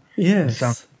 guitars. Yes. It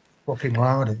sounded fucking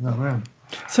loud, isn't it, man?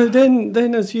 So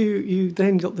then as you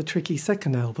then got the Tricky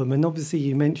second album, and obviously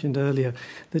you mentioned earlier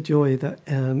the joy that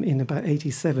in about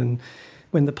 87,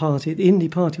 when the indie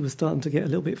party was starting to get a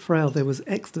little bit frail, there was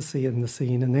ecstasy in the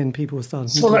scene, and then people were starting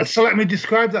So let me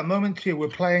describe that moment to you. We're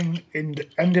playing in the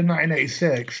end of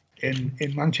 1986 in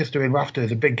Manchester in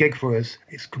Rafters, a big gig for us.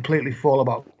 It's completely full,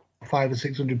 about 500 or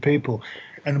 600 people,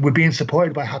 and we're being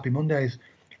supported by Happy Mondays.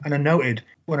 And I noted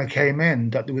when I came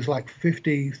in that there was like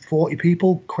 50, 40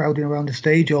 people crowding around the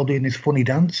stage, all doing this funny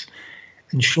dance.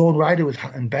 And Sean Ryder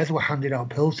and Bez were handing out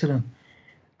pills to them.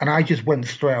 And I just went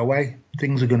straight away.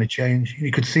 Things are going to change.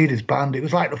 You could see this band. It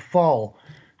was like the Fall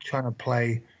trying to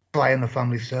play Sly and the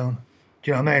Family Stone.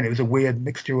 Do you know what I mean? It was a weird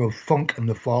mixture of funk and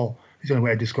the Fall. It's the only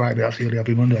way to describe it. That's the early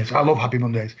Happy Mondays. I love Happy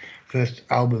Mondays. First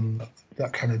album,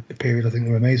 that kind of period, I think they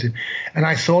were amazing. And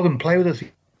I saw them play with us.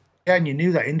 Yeah, and you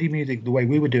knew that indie music, the way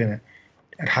we were doing it,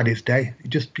 had its day. You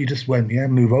just went,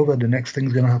 move over. The next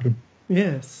thing's going to happen.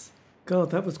 Yes.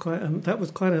 God, that was quite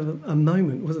a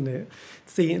moment, wasn't it?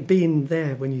 Being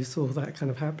there when you saw that kind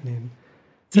of happening.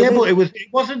 So but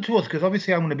it wasn't to us, because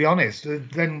obviously I'm going to be honest.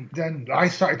 Then I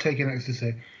started taking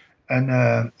ecstasy,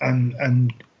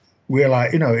 and we're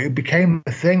like, it became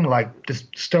a thing. Like the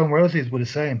Stone Roses were the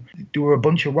same. There were a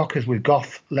bunch of rockers with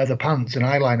goth leather pants and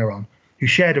eyeliner on who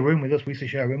shared a room with us. We used to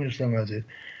share a room with the Stone Roses.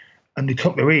 And they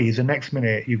took their ease, and next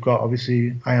minute you've got,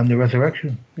 obviously, I Am the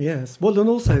Resurrection. Yes. Well, and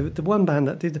also the one band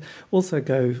that did also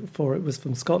go for it was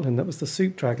from Scotland. That was the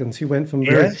Soup Dragons, who went from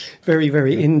very,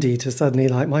 very indie to suddenly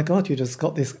like, my God, you just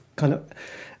got this kind of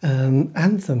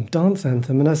dance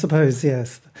anthem. And I suppose,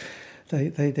 yes, they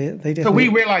definitely... So we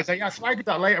realised that, so I did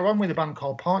that later on with a band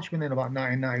called Parchment in about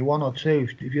 1991 or 2.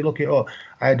 If you look it up,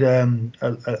 I had,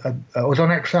 I was on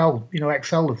XL,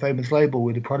 XL, the famous label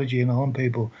with the Prodigy and the Horn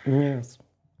people. Yes.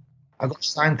 I got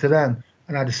signed to them,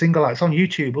 and I had a single out. It's on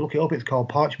YouTube. Look it up. It's called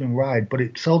Parchment Ride, but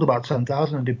it sold about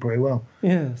 10,000 and did pretty well.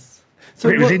 Yes. So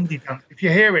it was indie dance. If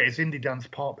you hear it, it's indie dance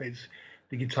pop. It's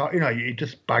the guitar. It's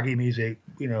just baggy music.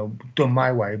 Done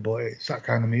my way, but it's that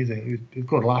kind of music. It was a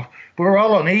good laugh. But we're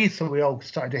all on ease, so we all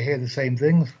started to hear the same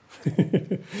things.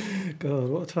 God,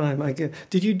 what a time!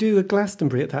 Did you do a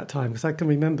Glastonbury at that time? Because I can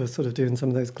remember sort of doing some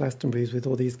of those Glastonburys with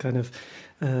all these kind of,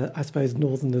 I suppose,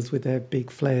 Northerners with their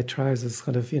big flared trousers,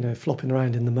 kind of, flopping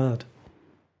around in the mud.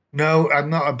 No, I'm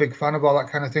not a big fan of all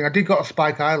that kind of thing. I did go to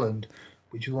Spike Island,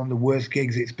 which is one of the worst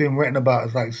gigs. It's been written about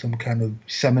as like some kind of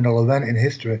seminal event in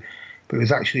history, but it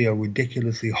was actually a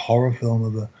ridiculously horror film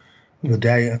the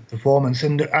day of performance.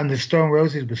 And the Stone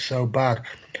Roses was so bad.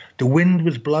 The wind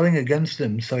was blowing against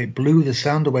them, so it blew the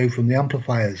sound away from the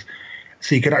amplifiers.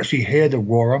 So you could actually hear the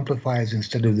raw amplifiers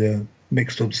instead of the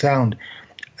mixed up sound.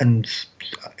 And,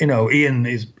 you know, Ian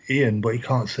is Ian, but he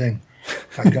can't sing.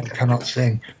 That guy cannot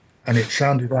sing. And it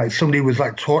sounded like somebody was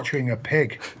like torturing a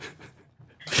pig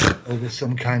over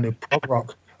some kind of prog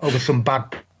rock, over some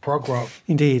bad prog rock.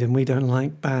 Indeed, and we don't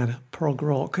like bad prog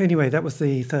rock. Anyway, that was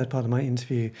the third part of my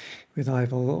interview with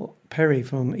Ivor Perry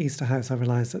from Easterhouse. I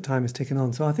realise that time is ticking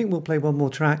on, so I think we'll play one more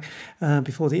track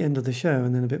before the end of the show,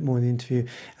 and then a bit more in the interview,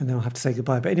 and then I'll have to say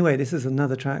goodbye. But anyway, this is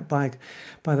another track by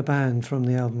the band from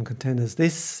the album Contenders.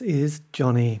 This is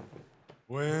Johnny.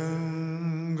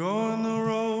 When going the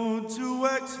road to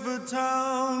Wexford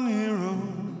Town Hero,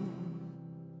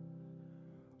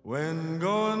 when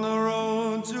going the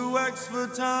road to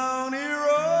Wexford Town Hero,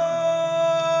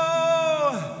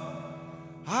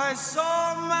 I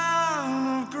saw a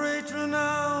man of great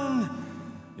renown.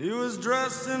 He was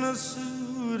dressed in a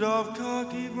suit of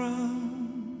khaki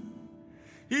brown.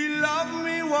 He loved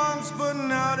me once, but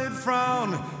now did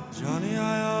frown. Johnny,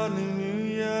 I hardly knew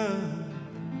ya.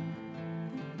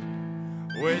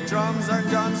 With drums and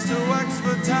guns to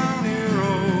Wexford Town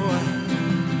Hero,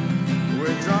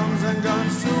 with drums and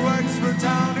guns to Wexford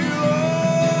Town Hero,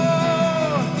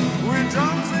 with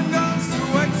drums and guns to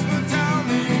Wexford Town.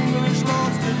 The English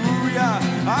lords did woo ya.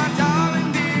 Ah,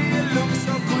 darling dear, you look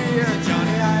so queer.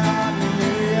 Johnny, I hardly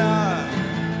knew ya.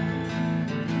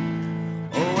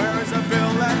 Oh, where is a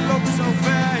bill that looks so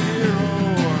fair, hero?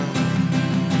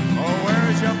 Oh, where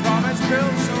is your promise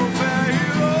bill so fair,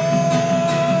 hero?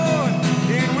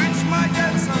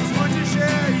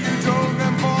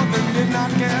 Did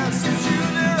not care, since you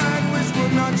their anguish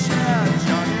would not share.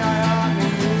 Johnny, I hardly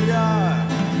knew ya.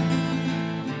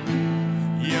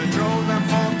 You drove them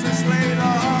home to slay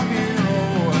the hog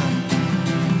hero.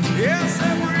 Yes,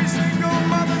 every single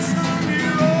mother's son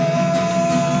hero.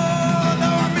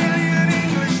 There were a million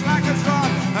English like a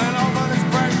drop, and all of this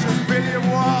precious pity of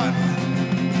what?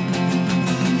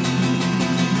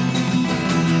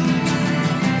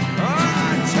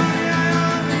 Johnny, I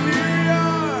hardly knew ya.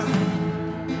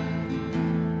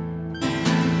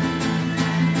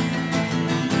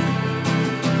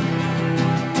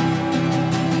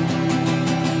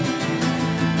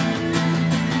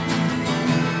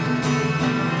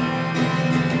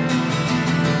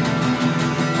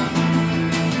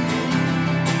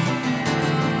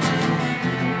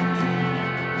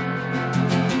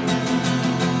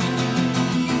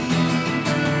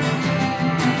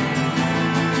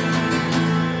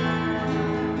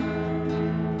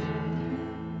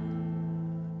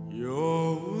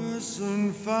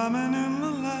 Famine in the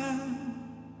land,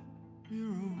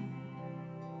 hero.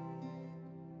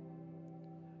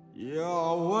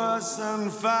 You're worse than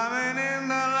famine in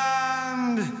the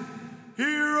land,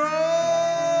 hero.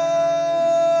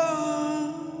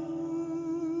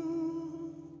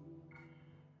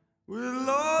 With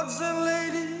lords and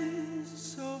ladies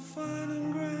so fine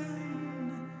and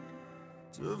grand,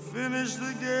 to finish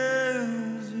the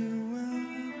games you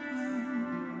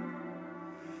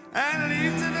and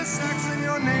leave to the Saxon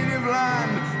your native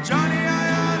land. Johnny, I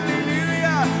hardly knew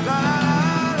ya. La la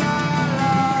la la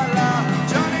la la.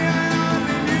 Johnny, I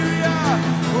hardly knew ya.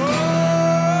 Whoa,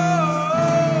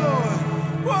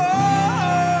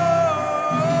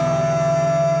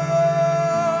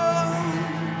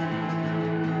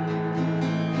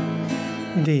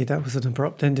 whoa. Indeed, that was an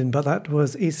abrupt ending, but that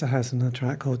was Easterhouse and a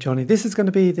track called Johnny. This is going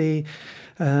to be the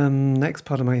next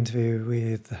part of my interview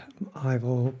with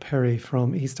Ivor Perry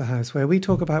from Easterhouse, where we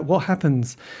talk about what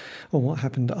happens, or what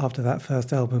happened after that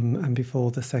first album and before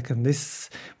the second.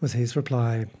 This was his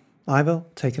reply. Ivor,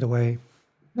 take it away.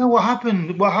 No, what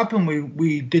happened?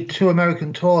 We did 2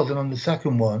 American tours, and on the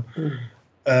second one,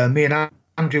 me and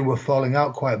Andrew were falling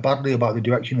out quite badly about the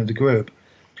direction of the group,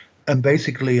 and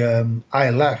basically,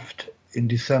 I left in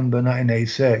December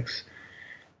 1986.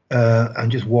 And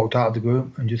just walked out of the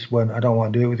group and just went, I don't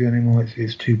want to do it with you anymore.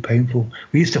 It's too painful.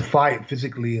 We used to fight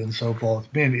physically and so forth.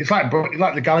 I mean, it's like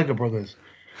the Gallagher brothers,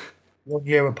 1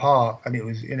 year apart, and it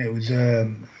was.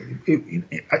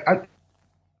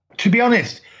 To be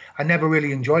honest, I never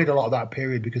really enjoyed a lot of that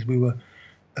period because we were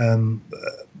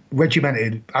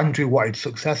regimented. Andrew wanted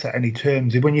success at any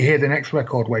terms. When you hear the next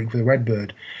record, Waiting for the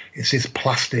Redbird, it's this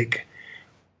plastic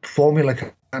formula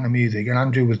kind of music, and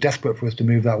Andrew was desperate for us to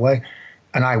move that way.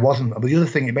 And I wasn't. But the other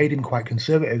thing, it made him quite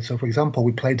conservative. So, for example,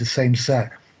 we played the same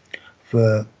set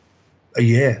for a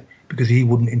year because he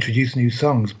wouldn't introduce new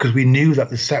songs because we knew that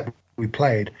the set we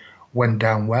played went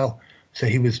down well. So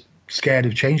he was scared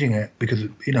of changing it because,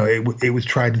 you know, it was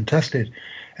tried and tested.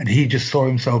 and he just saw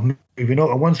himself moving up.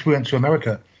 And once we went to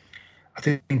America, I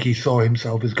think he saw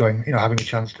himself as going, having a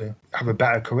chance to have a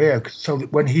better career. So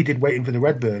that when he did Waiting for the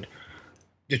Redbird,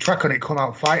 the track on it, Come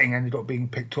Out Fighting, ended up being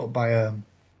picked up by a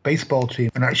baseball team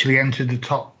and actually entered the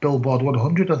top Billboard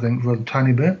 100, I think, for a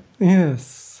tiny bit.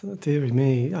 Yes, dearie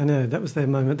me. I know, that was their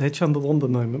moment, their Chumbawamba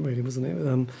moment, really, wasn't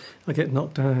it? I Get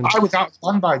Knocked Down. I was out of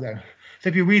band by then. So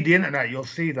if you read the internet, you'll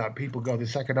see that people go, the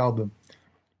second album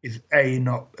is A,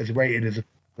 not as rated as the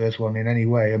first one in any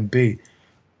way, and B,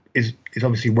 is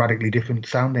obviously radically different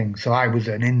sounding. So I was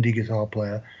an indie guitar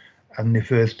player, and the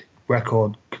first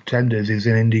record, Contenders, is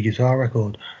an indie guitar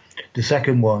record. The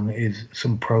second one is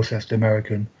some processed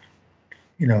American,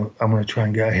 I'm going to try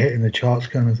and get a hit in the charts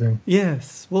kind of thing.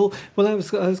 Yes. Well, I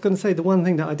was going to say the one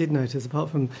thing that I did notice,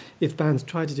 apart from if bands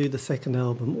try to do the second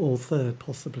album or third,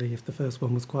 possibly, if the first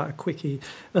one was quite a quickie,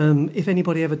 if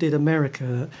anybody ever did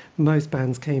America, most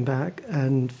bands came back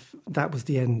and that was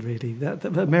the end, really. That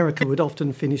America would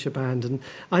often finish a band, and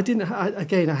I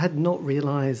had not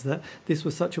realised that this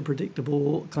was such a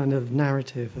predictable kind of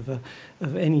narrative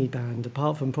of any band,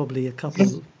 apart from probably a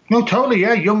couple. No, totally,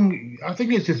 yeah. I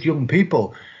think it's just young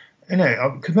people,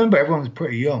 because remember, everyone's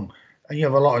pretty young, and you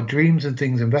have a lot of dreams and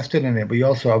things invested in it, but you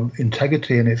also have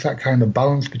integrity, and it's that kind of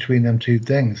balance between them two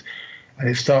things, and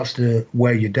it starts to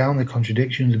wear you down, the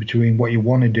contradictions between what you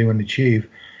want to do and achieve,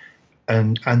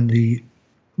 and the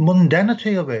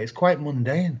mundanity of it. It's quite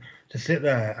mundane to sit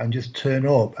there and just turn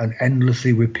up and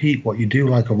endlessly repeat what you do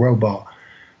like a robot,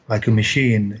 like a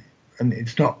machine, and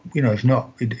it's not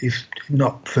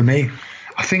for me.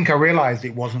 I think I realised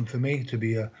it wasn't for me to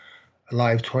be a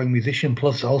live touring musician.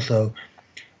 Plus, also,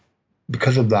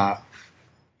 because of that,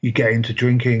 you get into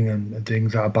drinking and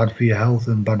things that are bad for your health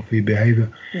and bad for your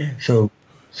behaviour. Yeah. So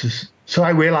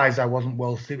I realised I wasn't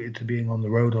well suited to being on the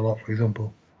road a lot, for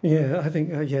example. Yeah, I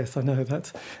think, yes, I know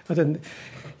that.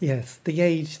 Yes, the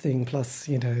age thing plus,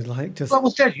 just... I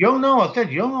was dead young, no, I was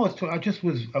dead young. I just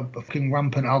was a fucking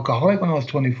rampant alcoholic when I was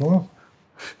 24.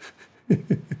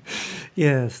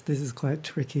 Yes, this is quite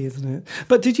tricky, isn't it?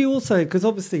 But did you also, because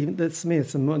obviously the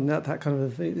Smiths and that kind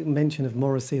of mention of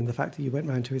Morrissey and the fact that you went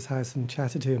round to his house and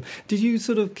chatted to him, did you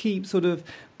sort of keep sort of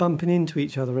bumping into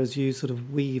each other as you sort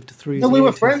of weaved through? No, we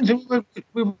were friends.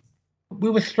 We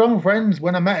were strong friends.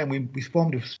 When I met him, we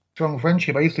formed a strong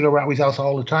friendship. I used to go around his house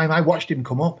all the time. I watched him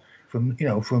come up from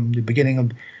the beginning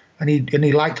of, and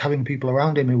he liked having people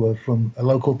around him who were from a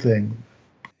local thing,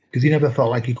 because he never felt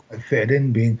like he quite fitted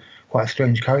in, being quite a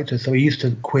strange character. So he used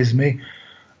to quiz me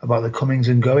about the comings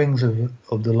and goings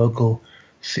of the local,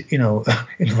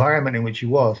 environment in which he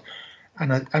was.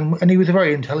 And he was a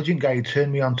very intelligent guy. He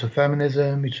turned me on to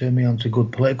feminism. He turned me on to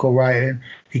good political writing.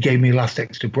 He gave me Last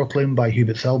Exit to Brooklyn by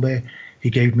Hubert Selby. He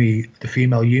gave me The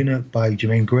Female Unit by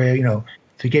Germaine Greer. So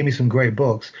he gave me some great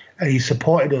books. And he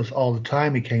supported us all the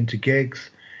time. He came to gigs.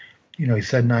 He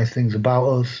said nice things about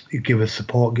us. He'd give us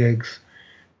support gigs.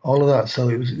 All of that. So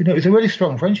it was, it was a really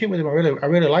strong friendship with him. I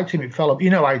really liked him. It fell up.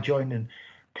 I joined and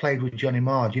played with Johnny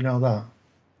Marr. Do you know that?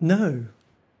 No.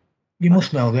 You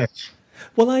must know this.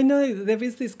 Well, I know there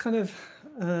is this kind of,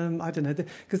 I don't know,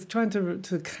 because trying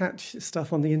to catch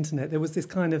stuff on the internet, there was this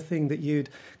kind of thing that you'd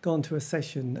gone to a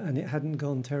session and it hadn't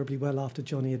gone terribly well after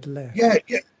Johnny had left.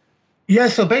 Yeah.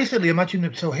 So basically,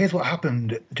 imagine. So here's what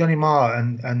happened: Johnny Marr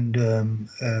and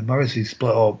Morrissey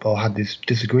split up or had this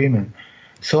disagreement.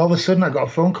 So all of a sudden, I got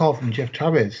a phone call from Jeff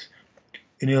Travis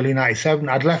in early '97.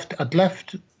 I'd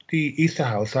left the Easter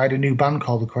House. I had a new band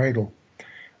called The Cradle.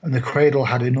 And The Cradle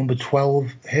had a number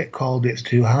 12 hit called It's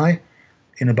Too High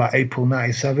in about April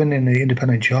 '97 in the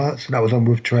independent charts. That was on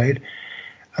Rough Trade.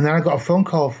 And then I got a phone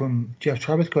call from Jeff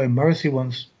Travis going, Morrissey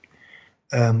wants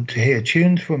to hear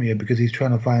tunes from you because he's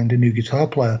trying to find a new guitar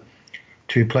player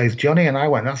to replace Johnny. And I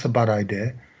went, that's a bad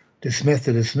idea. The Smith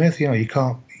to the Smith, you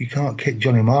can't kick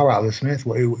Johnny Marr out of the Smith.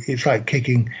 It's like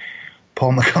kicking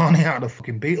Paul McCartney out of the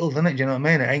fucking Beatles, isn't it? Do you know what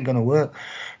I mean? It ain't going to work.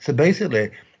 So basically,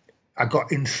 I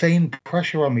got insane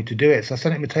pressure on me to do it. So I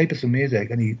sent him a tape of some music,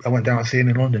 and I went down to see him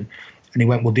in London, and he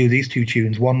went, we'll do these two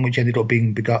tunes, one which ended up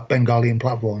being Bengalian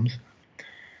Platforms,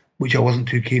 which I wasn't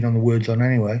too keen on the words on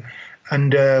anyway.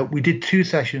 And we did two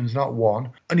sessions, not one.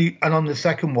 And on the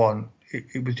second one,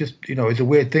 it was just, it was a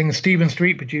weird thing. Stephen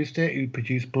Street produced it. He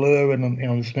produced Blur and,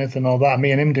 the Smith and all that.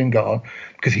 Me and him didn't get on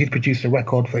because he'd produced a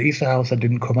record for Easter House that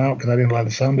didn't come out because I didn't like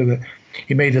the sound of it.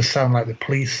 He made us sound like the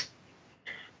Police,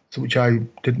 so which I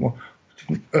didn't want.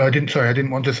 I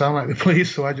didn't want to sound like the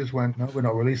Police, so I just went, no, we're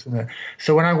not releasing it.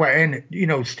 So when I went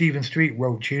in, Stephen Street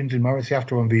wrote tunes in Morrissey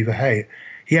after on Viva Hate.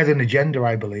 He had an agenda,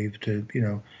 I believe, to,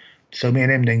 so me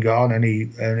and him didn't get on, and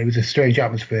it was a strange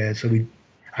atmosphere. So I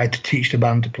had to teach the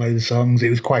band to play the songs. It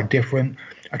was quite different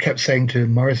I kept saying to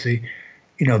Morrissey,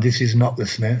 this is not the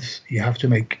Smiths. You have to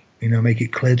make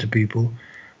it clear to people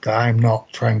that I'm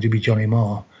not trying to be Johnny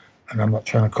Marr, and I'm not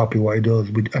trying to copy what he does.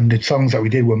 And the songs that we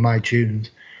did were my tunes.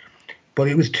 But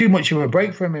it was too much of a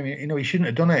break for him. He shouldn't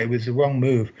have done it. It was the wrong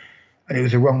move. And it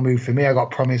was the wrong move for me. I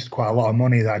got promised quite a lot of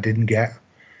money that I didn't get.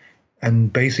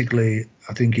 And basically,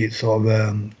 I think it sort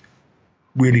of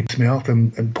really pissed me off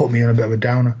and put me in a bit of a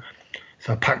downer.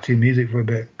 So I packed in music for a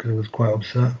bit because I was quite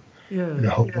upset. Yeah. The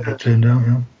whole way it turned out,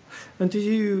 And did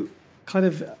you kind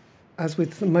of, as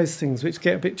with most things which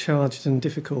get a bit charged and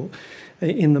difficult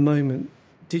in the moment,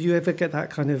 did you ever get that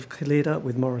kind of cleared up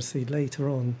with Morrissey later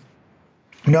on?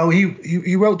 No,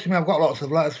 he wrote to me. I've got lots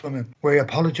of letters from him where he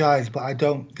apologised, but I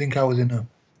don't think I was in a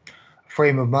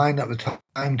frame of mind at the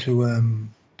time to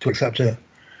accept it.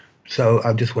 So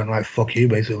I just went like, "Fuck you,"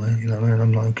 basically. And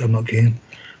I'm not keen.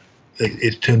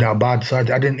 It turned out bad, so I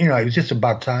didn't. It was just a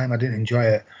bad time. I didn't enjoy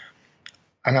it,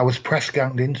 and I was press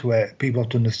ganged into it. People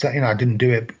have to understand. I didn't do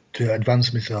it to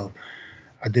advance myself.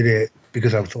 I did it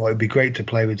because I thought it'd be great to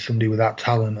play with somebody with that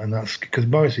talent, and that's because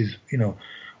Morrissey's,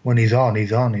 when he's on.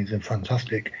 He's a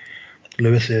fantastic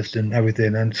lyricist and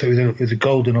everything. And so it was a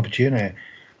golden opportunity.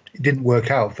 It didn't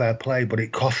work out, fair play, but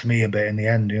it cost me a bit in the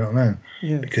end, you know what I mean?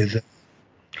 Yes. Because,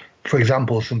 for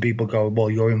example, some people go,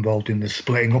 well, you're involved in the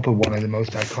splitting up of one of the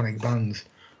most iconic bands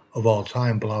of all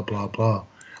time, blah, blah, blah.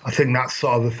 I think that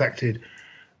sort of affected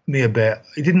me a bit.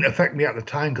 It didn't affect me at the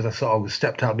time because I sort of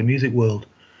stepped out of the music world.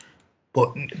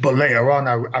 But later on,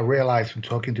 I realised from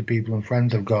talking to people and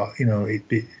friends I've got,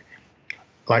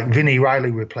 like Vinnie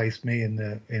Riley replaced me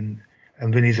and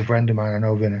Vinnie's a friend of mine. I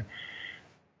know Vinnie,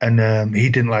 and he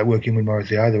didn't like working with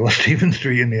Morrissey either, or Stephen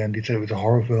Street in the end. He said it was a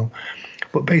horror film,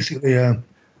 but basically,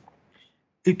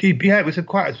 it was a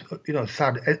quite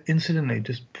sad incident. It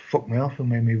just fucked me off and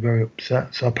made me very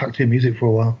upset. So I packed in music for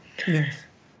a while. Yes.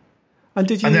 And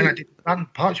then I did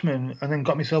Parchment, and then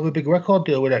got myself a big record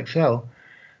deal with XL.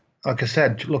 Like I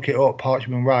said, look it up,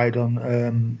 Parchment Ride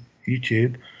on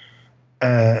YouTube.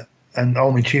 And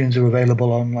all my tunes are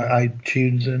available on like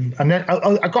iTunes, and then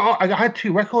I had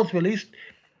 2 records released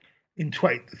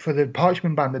for the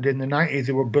Parchment Band I did in the 90s.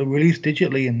 They were released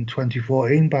digitally in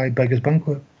 2014 by Beggars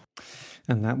Banquet.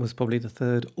 And that was probably the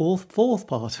third or fourth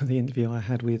part of the interview I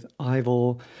had with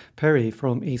Ivor Perry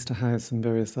from Easterhouse and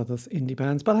various other indie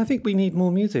bands. But I think we need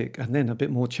more music and then a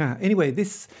bit more chat. Anyway,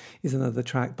 this is another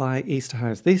track by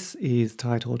Easterhouse. This is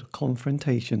titled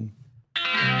Confrontation.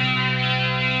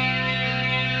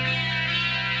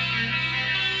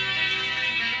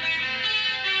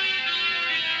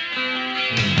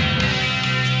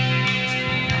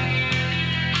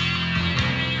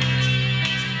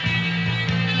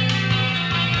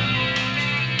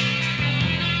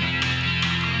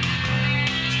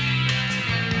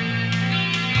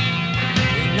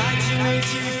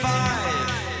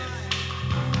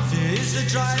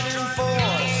 Driving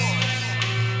force,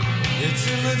 it's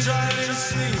in the driving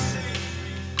seat.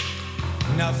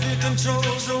 Now fear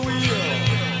controls the wheel.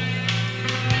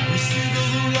 We see the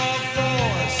rule of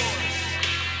force.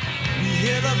 We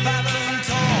hear the baton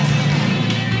talk.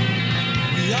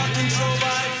 We are controlled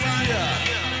by fear.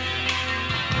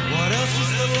 What else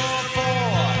is the law for?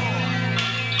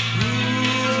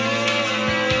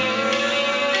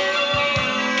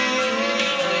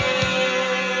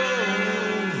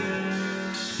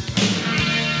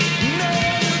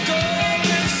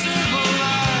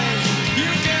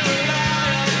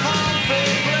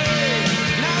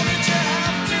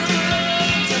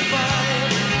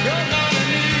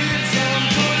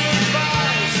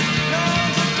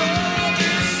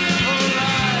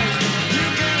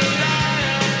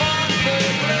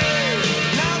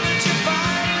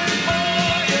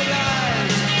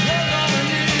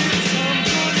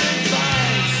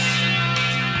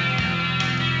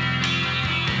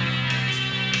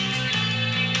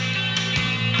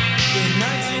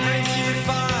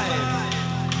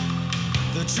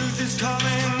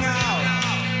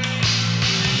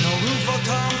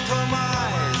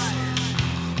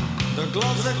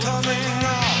 Gloves are coming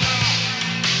off,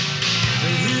 the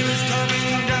heel is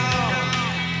coming down.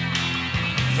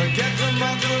 Forget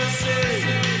democracy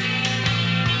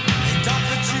and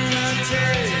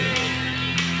opportunity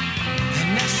and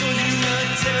national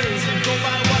unity, and go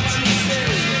by what you say.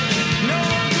 No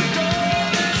one could go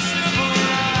this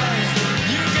civilized.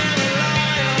 You can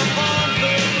rely upon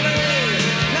fair play.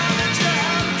 Now that you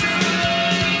have to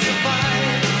learn to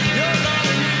fight, you're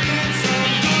gonna need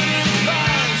some good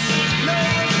advice. No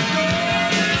one could go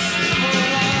this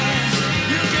civilized.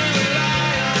 You can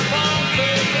rely upon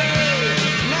fair play.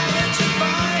 Now that you're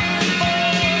fighting for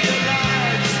your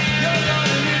lives, you're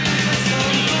gonna need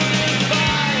some good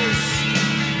advice.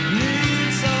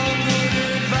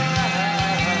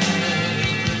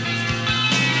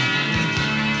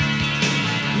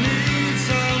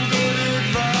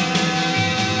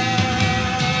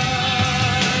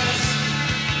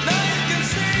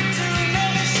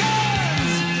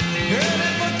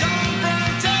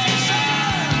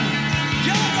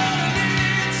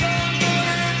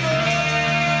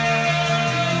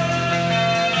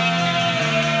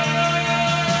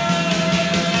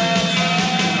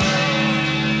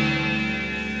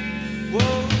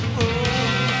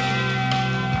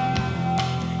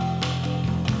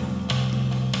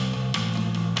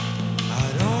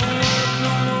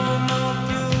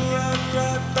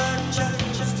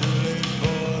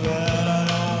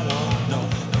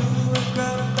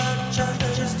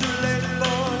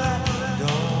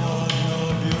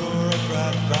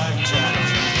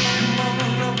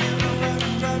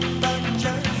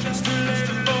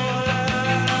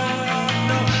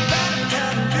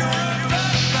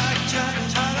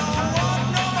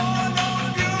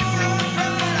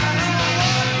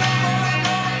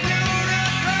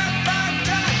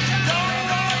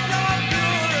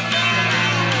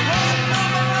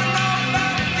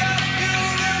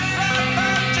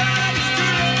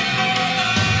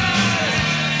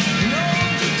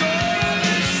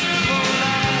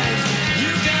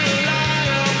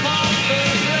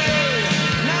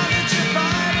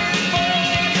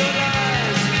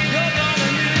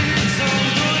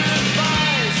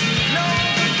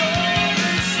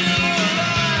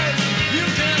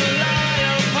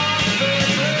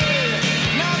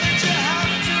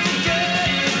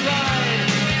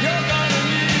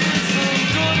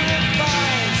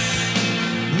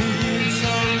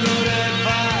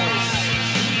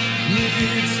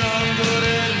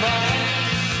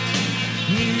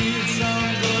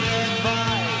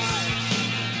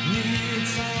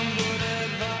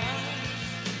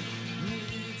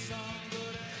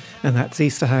 And that's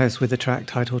Easter House with a track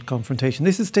titled Confrontation.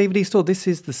 This is David Eastaugh. This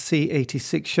is the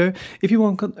C86 show. If you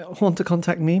want to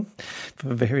contact me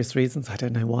for various reasons, I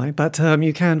don't know why, but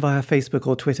you can via Facebook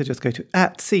or Twitter. Just go to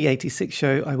 @C86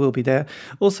 show. I will be there.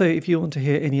 Also, if you want to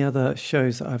hear any other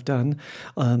shows that I've done,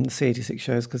 C86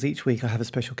 shows, because each week I have a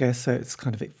special guest, so it's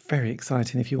kind of very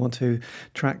exciting. If you want to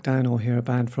track down or hear a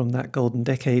band from that golden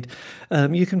decade,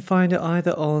 you can find it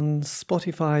either on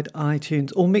Spotify,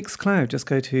 iTunes, or Mixcloud. Just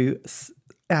go to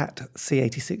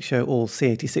 @C86 show or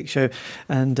C86 show,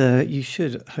 and you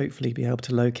should hopefully be able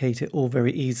to locate it all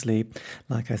very easily,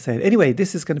 like I said. Anyway,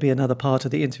 this is going to be another part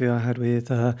of the interview I had with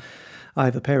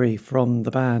Ivor Perry from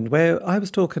the band, where I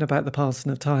was talking about the passing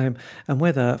of time and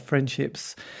whether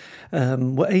friendships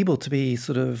were able to be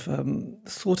sort of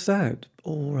sorted out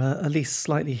or at least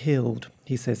slightly healed,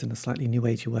 he says, in a slightly new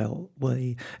agey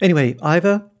way. Anyway,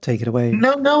 Ivor, take it away.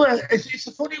 No, it's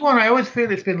a funny one. I always feel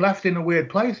it's been left in a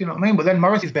weird place, you know what I mean? But then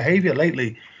Morrissey's behaviour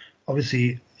lately,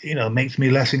 obviously, you know, makes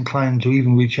me less inclined to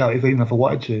even reach out, even if I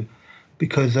wanted to,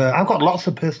 because I've got lots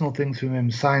of personal things from him,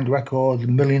 signed records,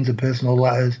 millions of personal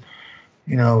letters.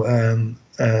 You know,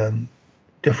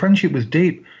 the friendship was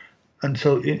deep, and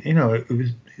so you know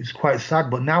it's quite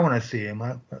sad. But now when I see him,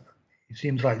 he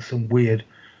seems like some weird,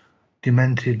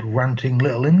 demented, ranting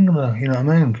little Englander. You know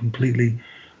what I mean? Completely,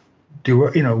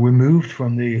 removed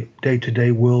from the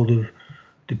day-to-day world of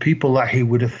the people that he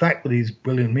would affect with his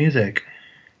brilliant music,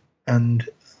 and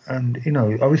you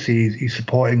know, obviously he's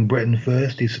supporting Britain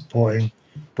first. He's supporting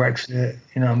Brexit.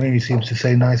 You know what I mean? He seems to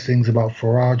say nice things about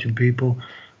Farage and people.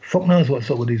 Fuck knows what's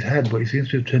up with his head, but he seems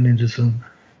to have turned into some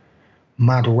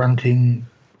mad, ranting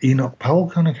Enoch Powell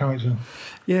kind of character.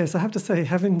 Yes, I have to say,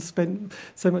 having spent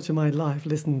so much of my life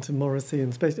listening to Morrissey,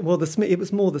 and especially, well, it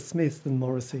was more the Smiths than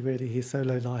Morrissey, really, his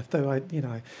solo life. Though I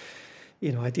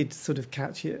did sort of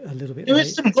catch it a little bit. There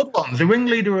is some good ones. The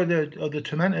Ringleader of the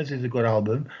Tormentors is a good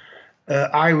album.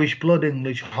 Irish Blood,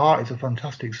 English Heart is a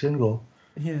fantastic single.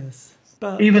 Yes,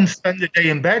 but even Spend the Day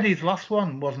in Bed, his last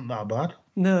one, wasn't that bad.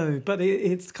 No, but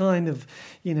it's kind of,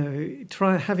 you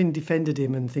know, having defended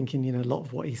him and thinking, you know, a lot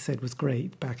of what he said was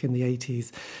great back in the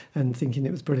 80s and thinking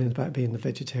it was brilliant about being the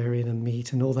vegetarian and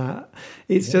meat and all that.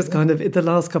 It's just kind of, the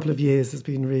last couple of years has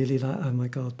been really like, oh my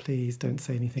God, please don't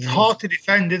say anything else. Hard to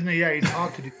defend, isn't it? Yeah, it's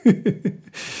hard to defend.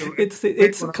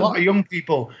 it's a lot of young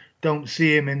people don't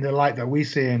see him in the light that we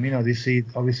see him. You know, they see,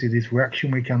 obviously, this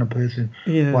reactionary kind of person.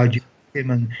 Yeah. Why'd you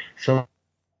him and so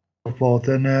forth.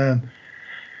 And,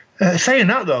 saying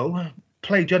that though,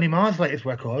 play Johnny Marr's latest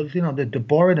records. You know, they're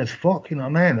boring as fuck. You know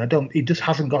what I mean? He just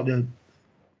hasn't got the.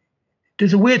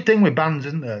 There's a weird thing with bands,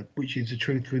 isn't there? Which is the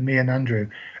truth with me and Andrew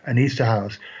and Easter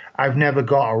House. I've never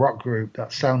got a rock group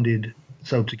that sounded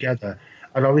so together.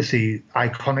 And obviously,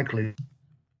 iconically,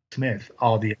 Smith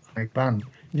are the iconic band.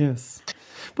 Yes.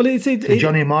 Well, so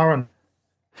Johnny Marr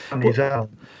on his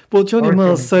own. Well, Johnny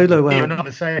Marr's solo album. You're not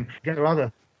the same. Get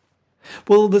rather.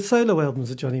 Well, the solo albums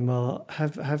of Johnny Marr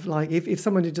have like, if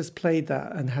someone had just played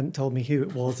that and hadn't told me who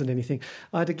it was and anything,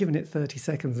 I'd have given it 30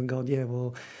 seconds and gone, yeah,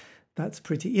 well, that's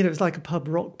pretty, you know, it's like a pub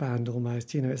rock band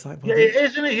almost, you know, it's like... Well, yeah,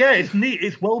 isn't it? Yeah, it's neat,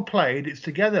 it's well played, it's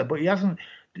together, but he hasn't,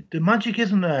 the magic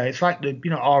isn't there. It's like the, you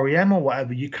know, REM or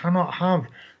whatever, you cannot have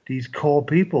these core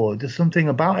people. There's something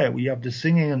about it where you have the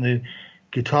singing and the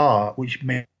guitar, which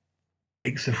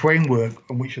makes the framework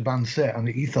on which the band sit and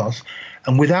the ethos,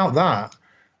 and without that,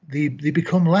 they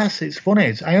become less. It's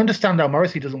funny. I understand how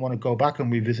Morrissey doesn't want to go back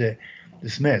and revisit the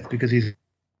Smiths because he's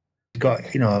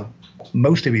got, you know,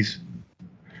 most of his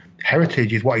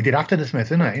heritage is what he did after the Smiths,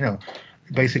 isn't it? You know,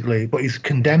 basically. But he's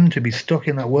condemned to be stuck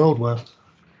in that world where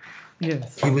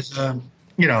yes, he was,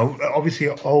 you know, obviously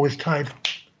always tied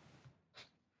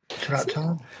to that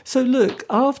time. So look,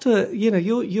 after, you know,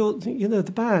 you're you know,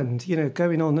 the band, you know,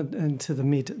 going on into the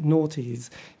mid noughties,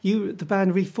 the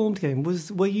band reformed again.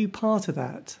 Were you part of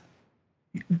that?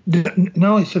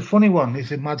 No, it's a funny one.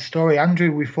 It's a mad story.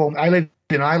 Andrew reformed. I lived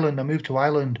in Ireland. I moved to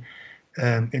Ireland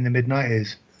in the mid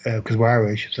 90s because we're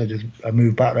Irish. So I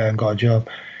moved back there and got a job.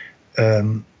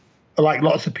 Like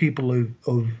lots of people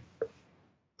of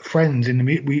friends in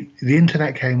the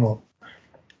internet came up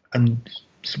and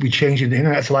we changed the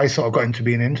internet, so I sort of got into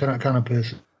being an internet kind of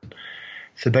person.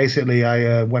 So basically,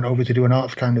 I went over to do an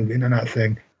arts kind of internet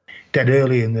thing, dead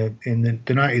early in the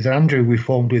 90s. And Andrew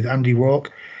reformed with Andy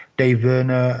Rourke, Dave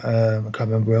Werner, I can't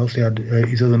remember who else. He had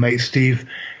his other mate Steve,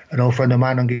 an old friend of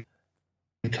mine on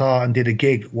guitar, and did a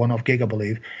gig, one-off gig, I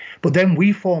believe. But then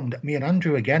we formed, me and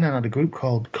Andrew again, and had a group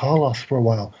called Carlos for a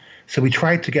while. So we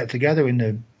tried to get together in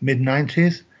the mid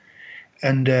 90s,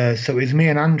 and so it was me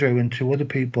and Andrew and two other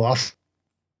people. I'll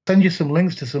send you some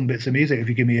links to some bits of music if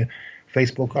you give me a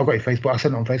Facebook. I've got your Facebook. I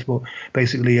sent it on Facebook.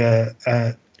 Basically,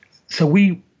 So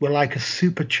we were like a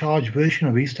supercharged version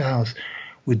of Easterhouse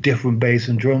with different bass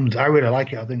and drums. I really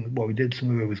like it. I think what we did,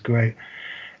 some of it was great.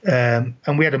 And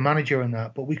we had a manager in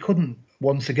that, but we couldn't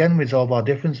once again resolve our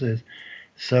differences.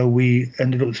 So we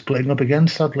ended up splitting up again,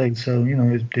 sadly. So,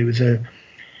 there was so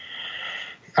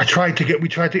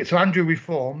Andrew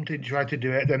reformed, he tried to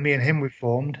do it, then me and him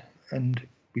reformed, and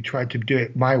we tried to do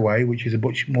it my way, which is a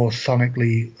much more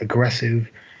sonically aggressive,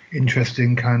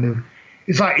 interesting kind of,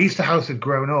 it's like Easterhouse had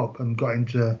grown up and got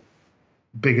into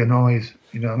bigger noise,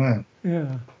 you know what I mean?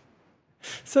 Yeah.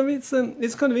 So it's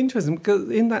kind of interesting because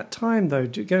in that time, though,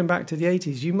 going back to the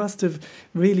 80s, you must have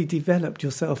really developed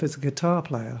yourself as a guitar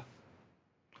player.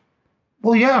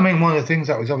 Well, yeah, I mean, one of the things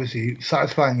that was obviously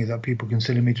satisfying is that people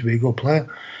consider me to be a good player.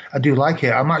 I do like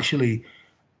it. I'm actually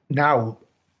now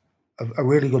a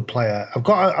really good player.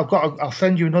 I'll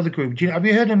send you another group. Have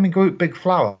you heard of my group, Big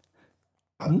Flower?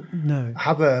 No. I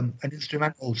have an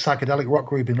instrumental psychedelic rock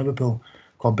group in Liverpool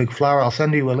called Big Flower. I'll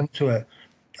send you a link to it.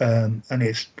 And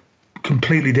it's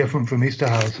completely different from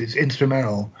Easterhouse. It's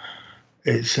instrumental.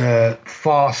 It's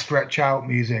far stretch out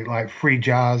music, like free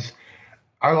jazz.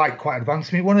 I like quite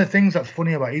advanced music. One of the things that's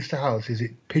funny about Easterhouse is it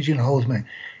pigeonholes me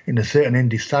in a certain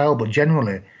indie style, but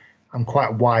generally I'm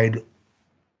quite wide.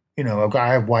 I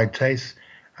have wide tastes,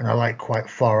 and I like quite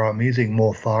far out music,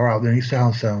 more far out than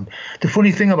Easterhouse sound. The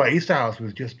funny thing about Easterhouse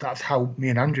was just that's how me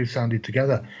and Andrew sounded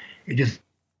together. It just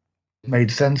made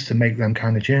sense to make them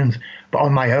kind of tunes. But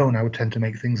on my own, I would tend to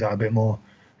make things that are a bit more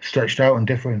stretched out and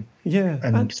different. Yeah,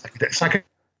 and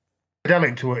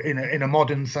psychedelic to it in a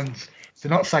modern sense. So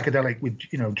not psychedelic with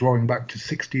drawing back to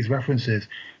 60s references,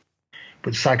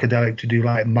 but psychedelic to do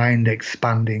like mind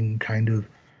expanding kind of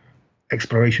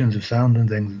explorations of sound and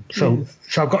things. So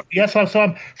I've got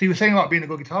so you were saying about being a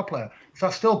good guitar player. So I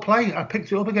still play. I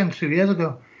picked it up again 2 years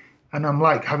ago, and I'm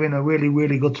like having a really,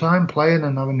 really good time playing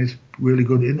and having this really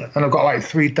good. And I've got like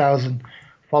 3,000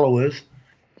 followers,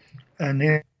 and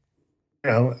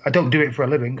I don't do it for a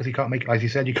living because you can't make, as you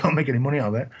said, you can't make any money out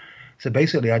of it. So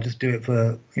basically, I just do it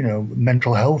for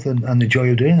mental health and the joy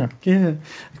of doing it. Yeah,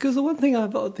 because the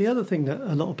other thing that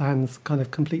a lot of bands kind of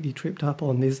completely tripped up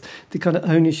on is the kind of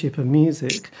ownership of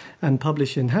music and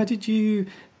publishing. How did you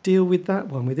deal with that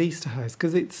one with Easterhouse?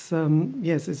 Because it's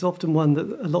it's often one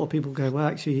that a lot of people go, well,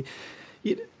 actually.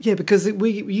 Yeah, because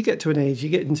you get to an age, you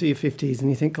get into your 50s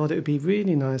and you think, God, it would be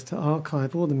really nice to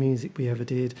archive all the music we ever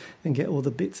did and get all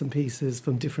the bits and pieces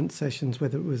from different sessions,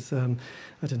 whether it was,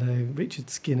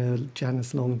 Richard Skinner,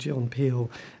 Janice Long, John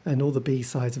Peel, and all the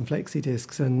B-sides and flexi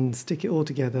discs, and stick it all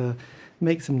together,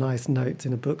 make some nice notes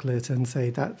in a booklet and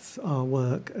say, that's our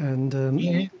work. And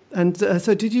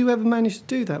so did you ever manage to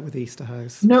do that with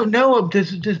Easterhouse? No,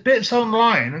 there's bits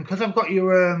online, and because I've got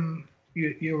your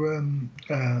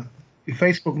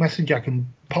Facebook Messenger, I can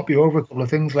pop you over a couple of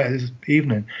things later this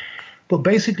evening. But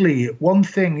basically, one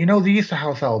thing, the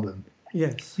Easterhouse album?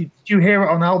 Yes. Did you hear it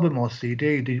on album or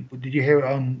CD? Did you hear it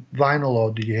on vinyl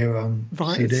or did you hear it on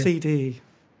CD? CD.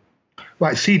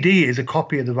 Right, CD is a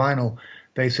copy of the vinyl,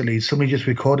 basically. Somebody just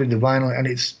recorded the vinyl, and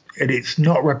it's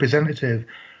not representative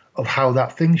of how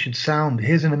that thing should sound.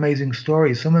 Here's an amazing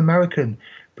story. Some American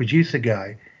producer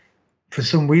guy, for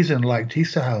some reason, liked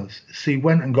Easterhouse. So he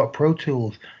went and got Pro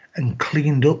Tools and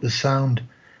cleaned up the sound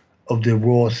of the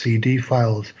raw CD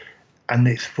files, and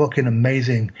it's fucking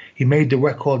amazing. He made the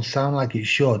record sound like it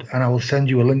should, and I will send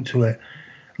you a link to it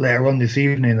later on this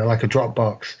evening, like a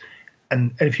Dropbox.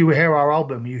 And if you hear our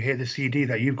album, you hear the CD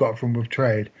that you've got from Rough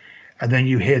Trade, and then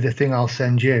you hear the thing I'll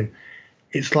send you.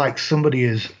 It's like somebody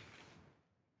has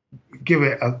give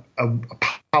it a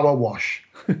power wash.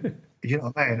 You know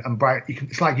what I mean? And bright.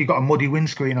 It's like you've got a muddy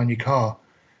windscreen on your car.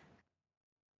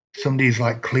 Somebody's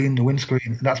like cleaned the windscreen,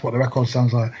 and that's what the record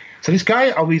sounds like. So this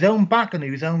guy, of his own back and of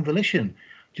his own volition,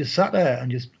 just sat there and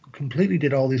just completely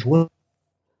did all this work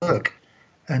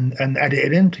and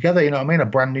edited in together. You know what I mean? A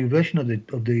brand new version of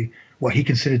the what he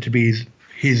considered to be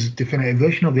his definitive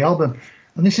version of the album.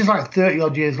 And this is like 30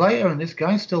 odd years later, and this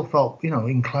guy still felt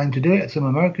inclined to do it. Some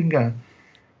American guy.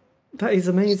 That is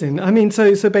amazing. I mean,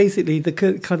 so basically, the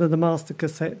kind of the master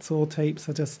cassettes or tapes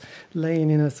are just laying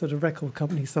in a sort of record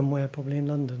company somewhere, probably in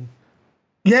London.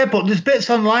 Yeah, but there's bits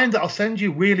online that I'll send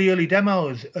you, really early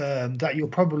demos that you'll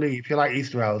probably, if you like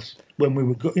Easterhouse, when we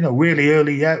were, really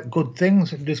early, good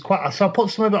things. There's so I'll put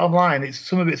some of it online.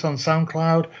 Some of it's on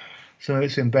SoundCloud, some of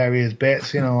it's in various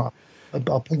bits. I'll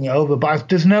ping it over, but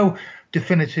there's no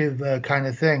definitive kind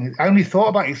of thing. I only thought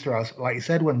about Easterhouse, like you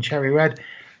said, when Cherry Red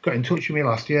got in touch with me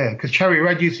last year, because Cherry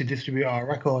Red used to distribute our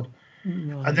record,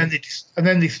 and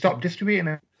then they stopped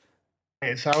distributing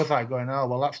it. So I was like going, oh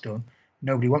well, that's done.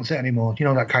 nobody wants it anymore. You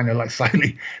know, that kind of like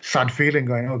slightly sad feeling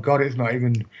going, oh God, it's not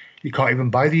even, you can't even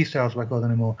buy the Easter House record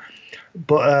anymore.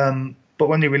 But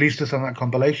when they released us on that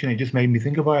compilation, it just made me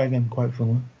think about it again, quite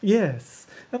funnily. Yes.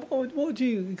 And what would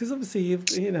you, because obviously,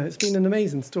 it's been an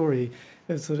amazing story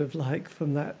of sort of like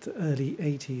from that early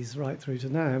 80s right through to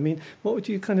now. I mean, what would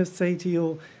you kind of say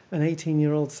to an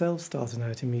 18-year-old self starting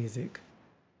out in music?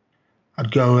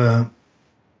 I'd go,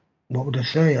 what would I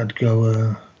say? I'd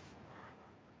go,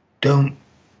 don't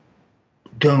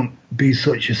be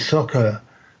such a sucker.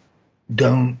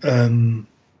 Don't, don't,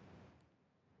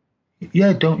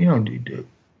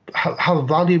 have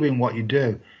value in what you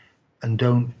do, and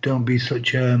don't be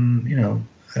such,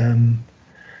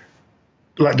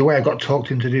 like the way I got talked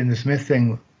into doing the Smith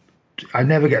thing. I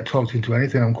never get talked into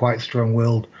anything. I'm quite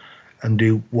strong-willed and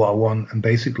do what I want. And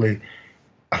basically,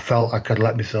 I felt like I'd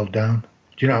let myself down.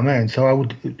 Do you know what I mean? So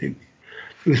it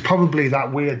was probably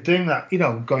that weird thing that,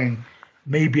 going,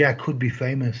 maybe I could be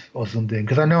famous or something.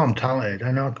 Because I know I'm talented.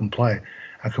 I know I can play.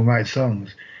 I can write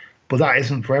songs. But that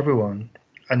isn't for everyone.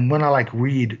 And when I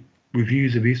read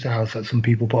reviews of Easter House that some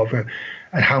people put up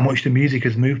and how much the music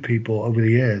has moved people over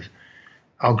the years,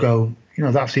 I'll go,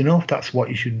 that's enough. That's what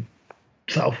you should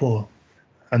settle for.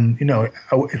 And,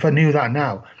 if I knew that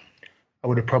now, I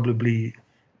would have probably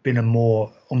been a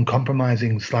more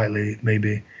uncompromising slightly,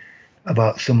 maybe,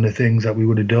 about some of the things that we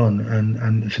would have done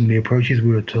and some of the approaches we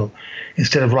would have took.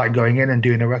 Instead of going in and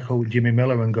doing a record with Jimmy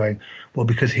Miller and going, well,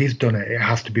 because he's done it, it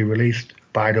has to be released,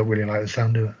 but I don't really like the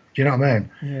sound of it. Do you know what I mean?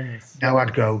 Yes. Now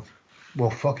I'd go, well,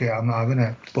 fuck it, I'm not having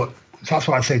it. But that's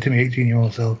what I'd say to me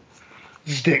 18-year-old self.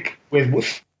 Stick with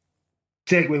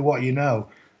what you know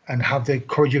and have the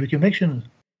courage of your convictions.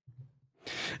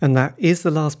 And that is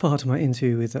the last part of my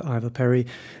interview with Ivor Perry,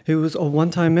 who was a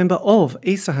one-time member of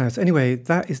Easter House. Anyway,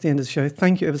 that is the end of the show.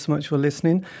 Thank you ever so much for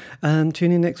listening.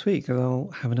 Tune in next week and I'll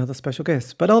have another special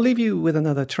guest. But I'll leave you with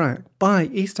another track by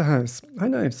Easter House. I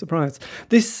know, surprise.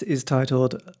 This is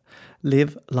titled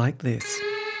Live Like This.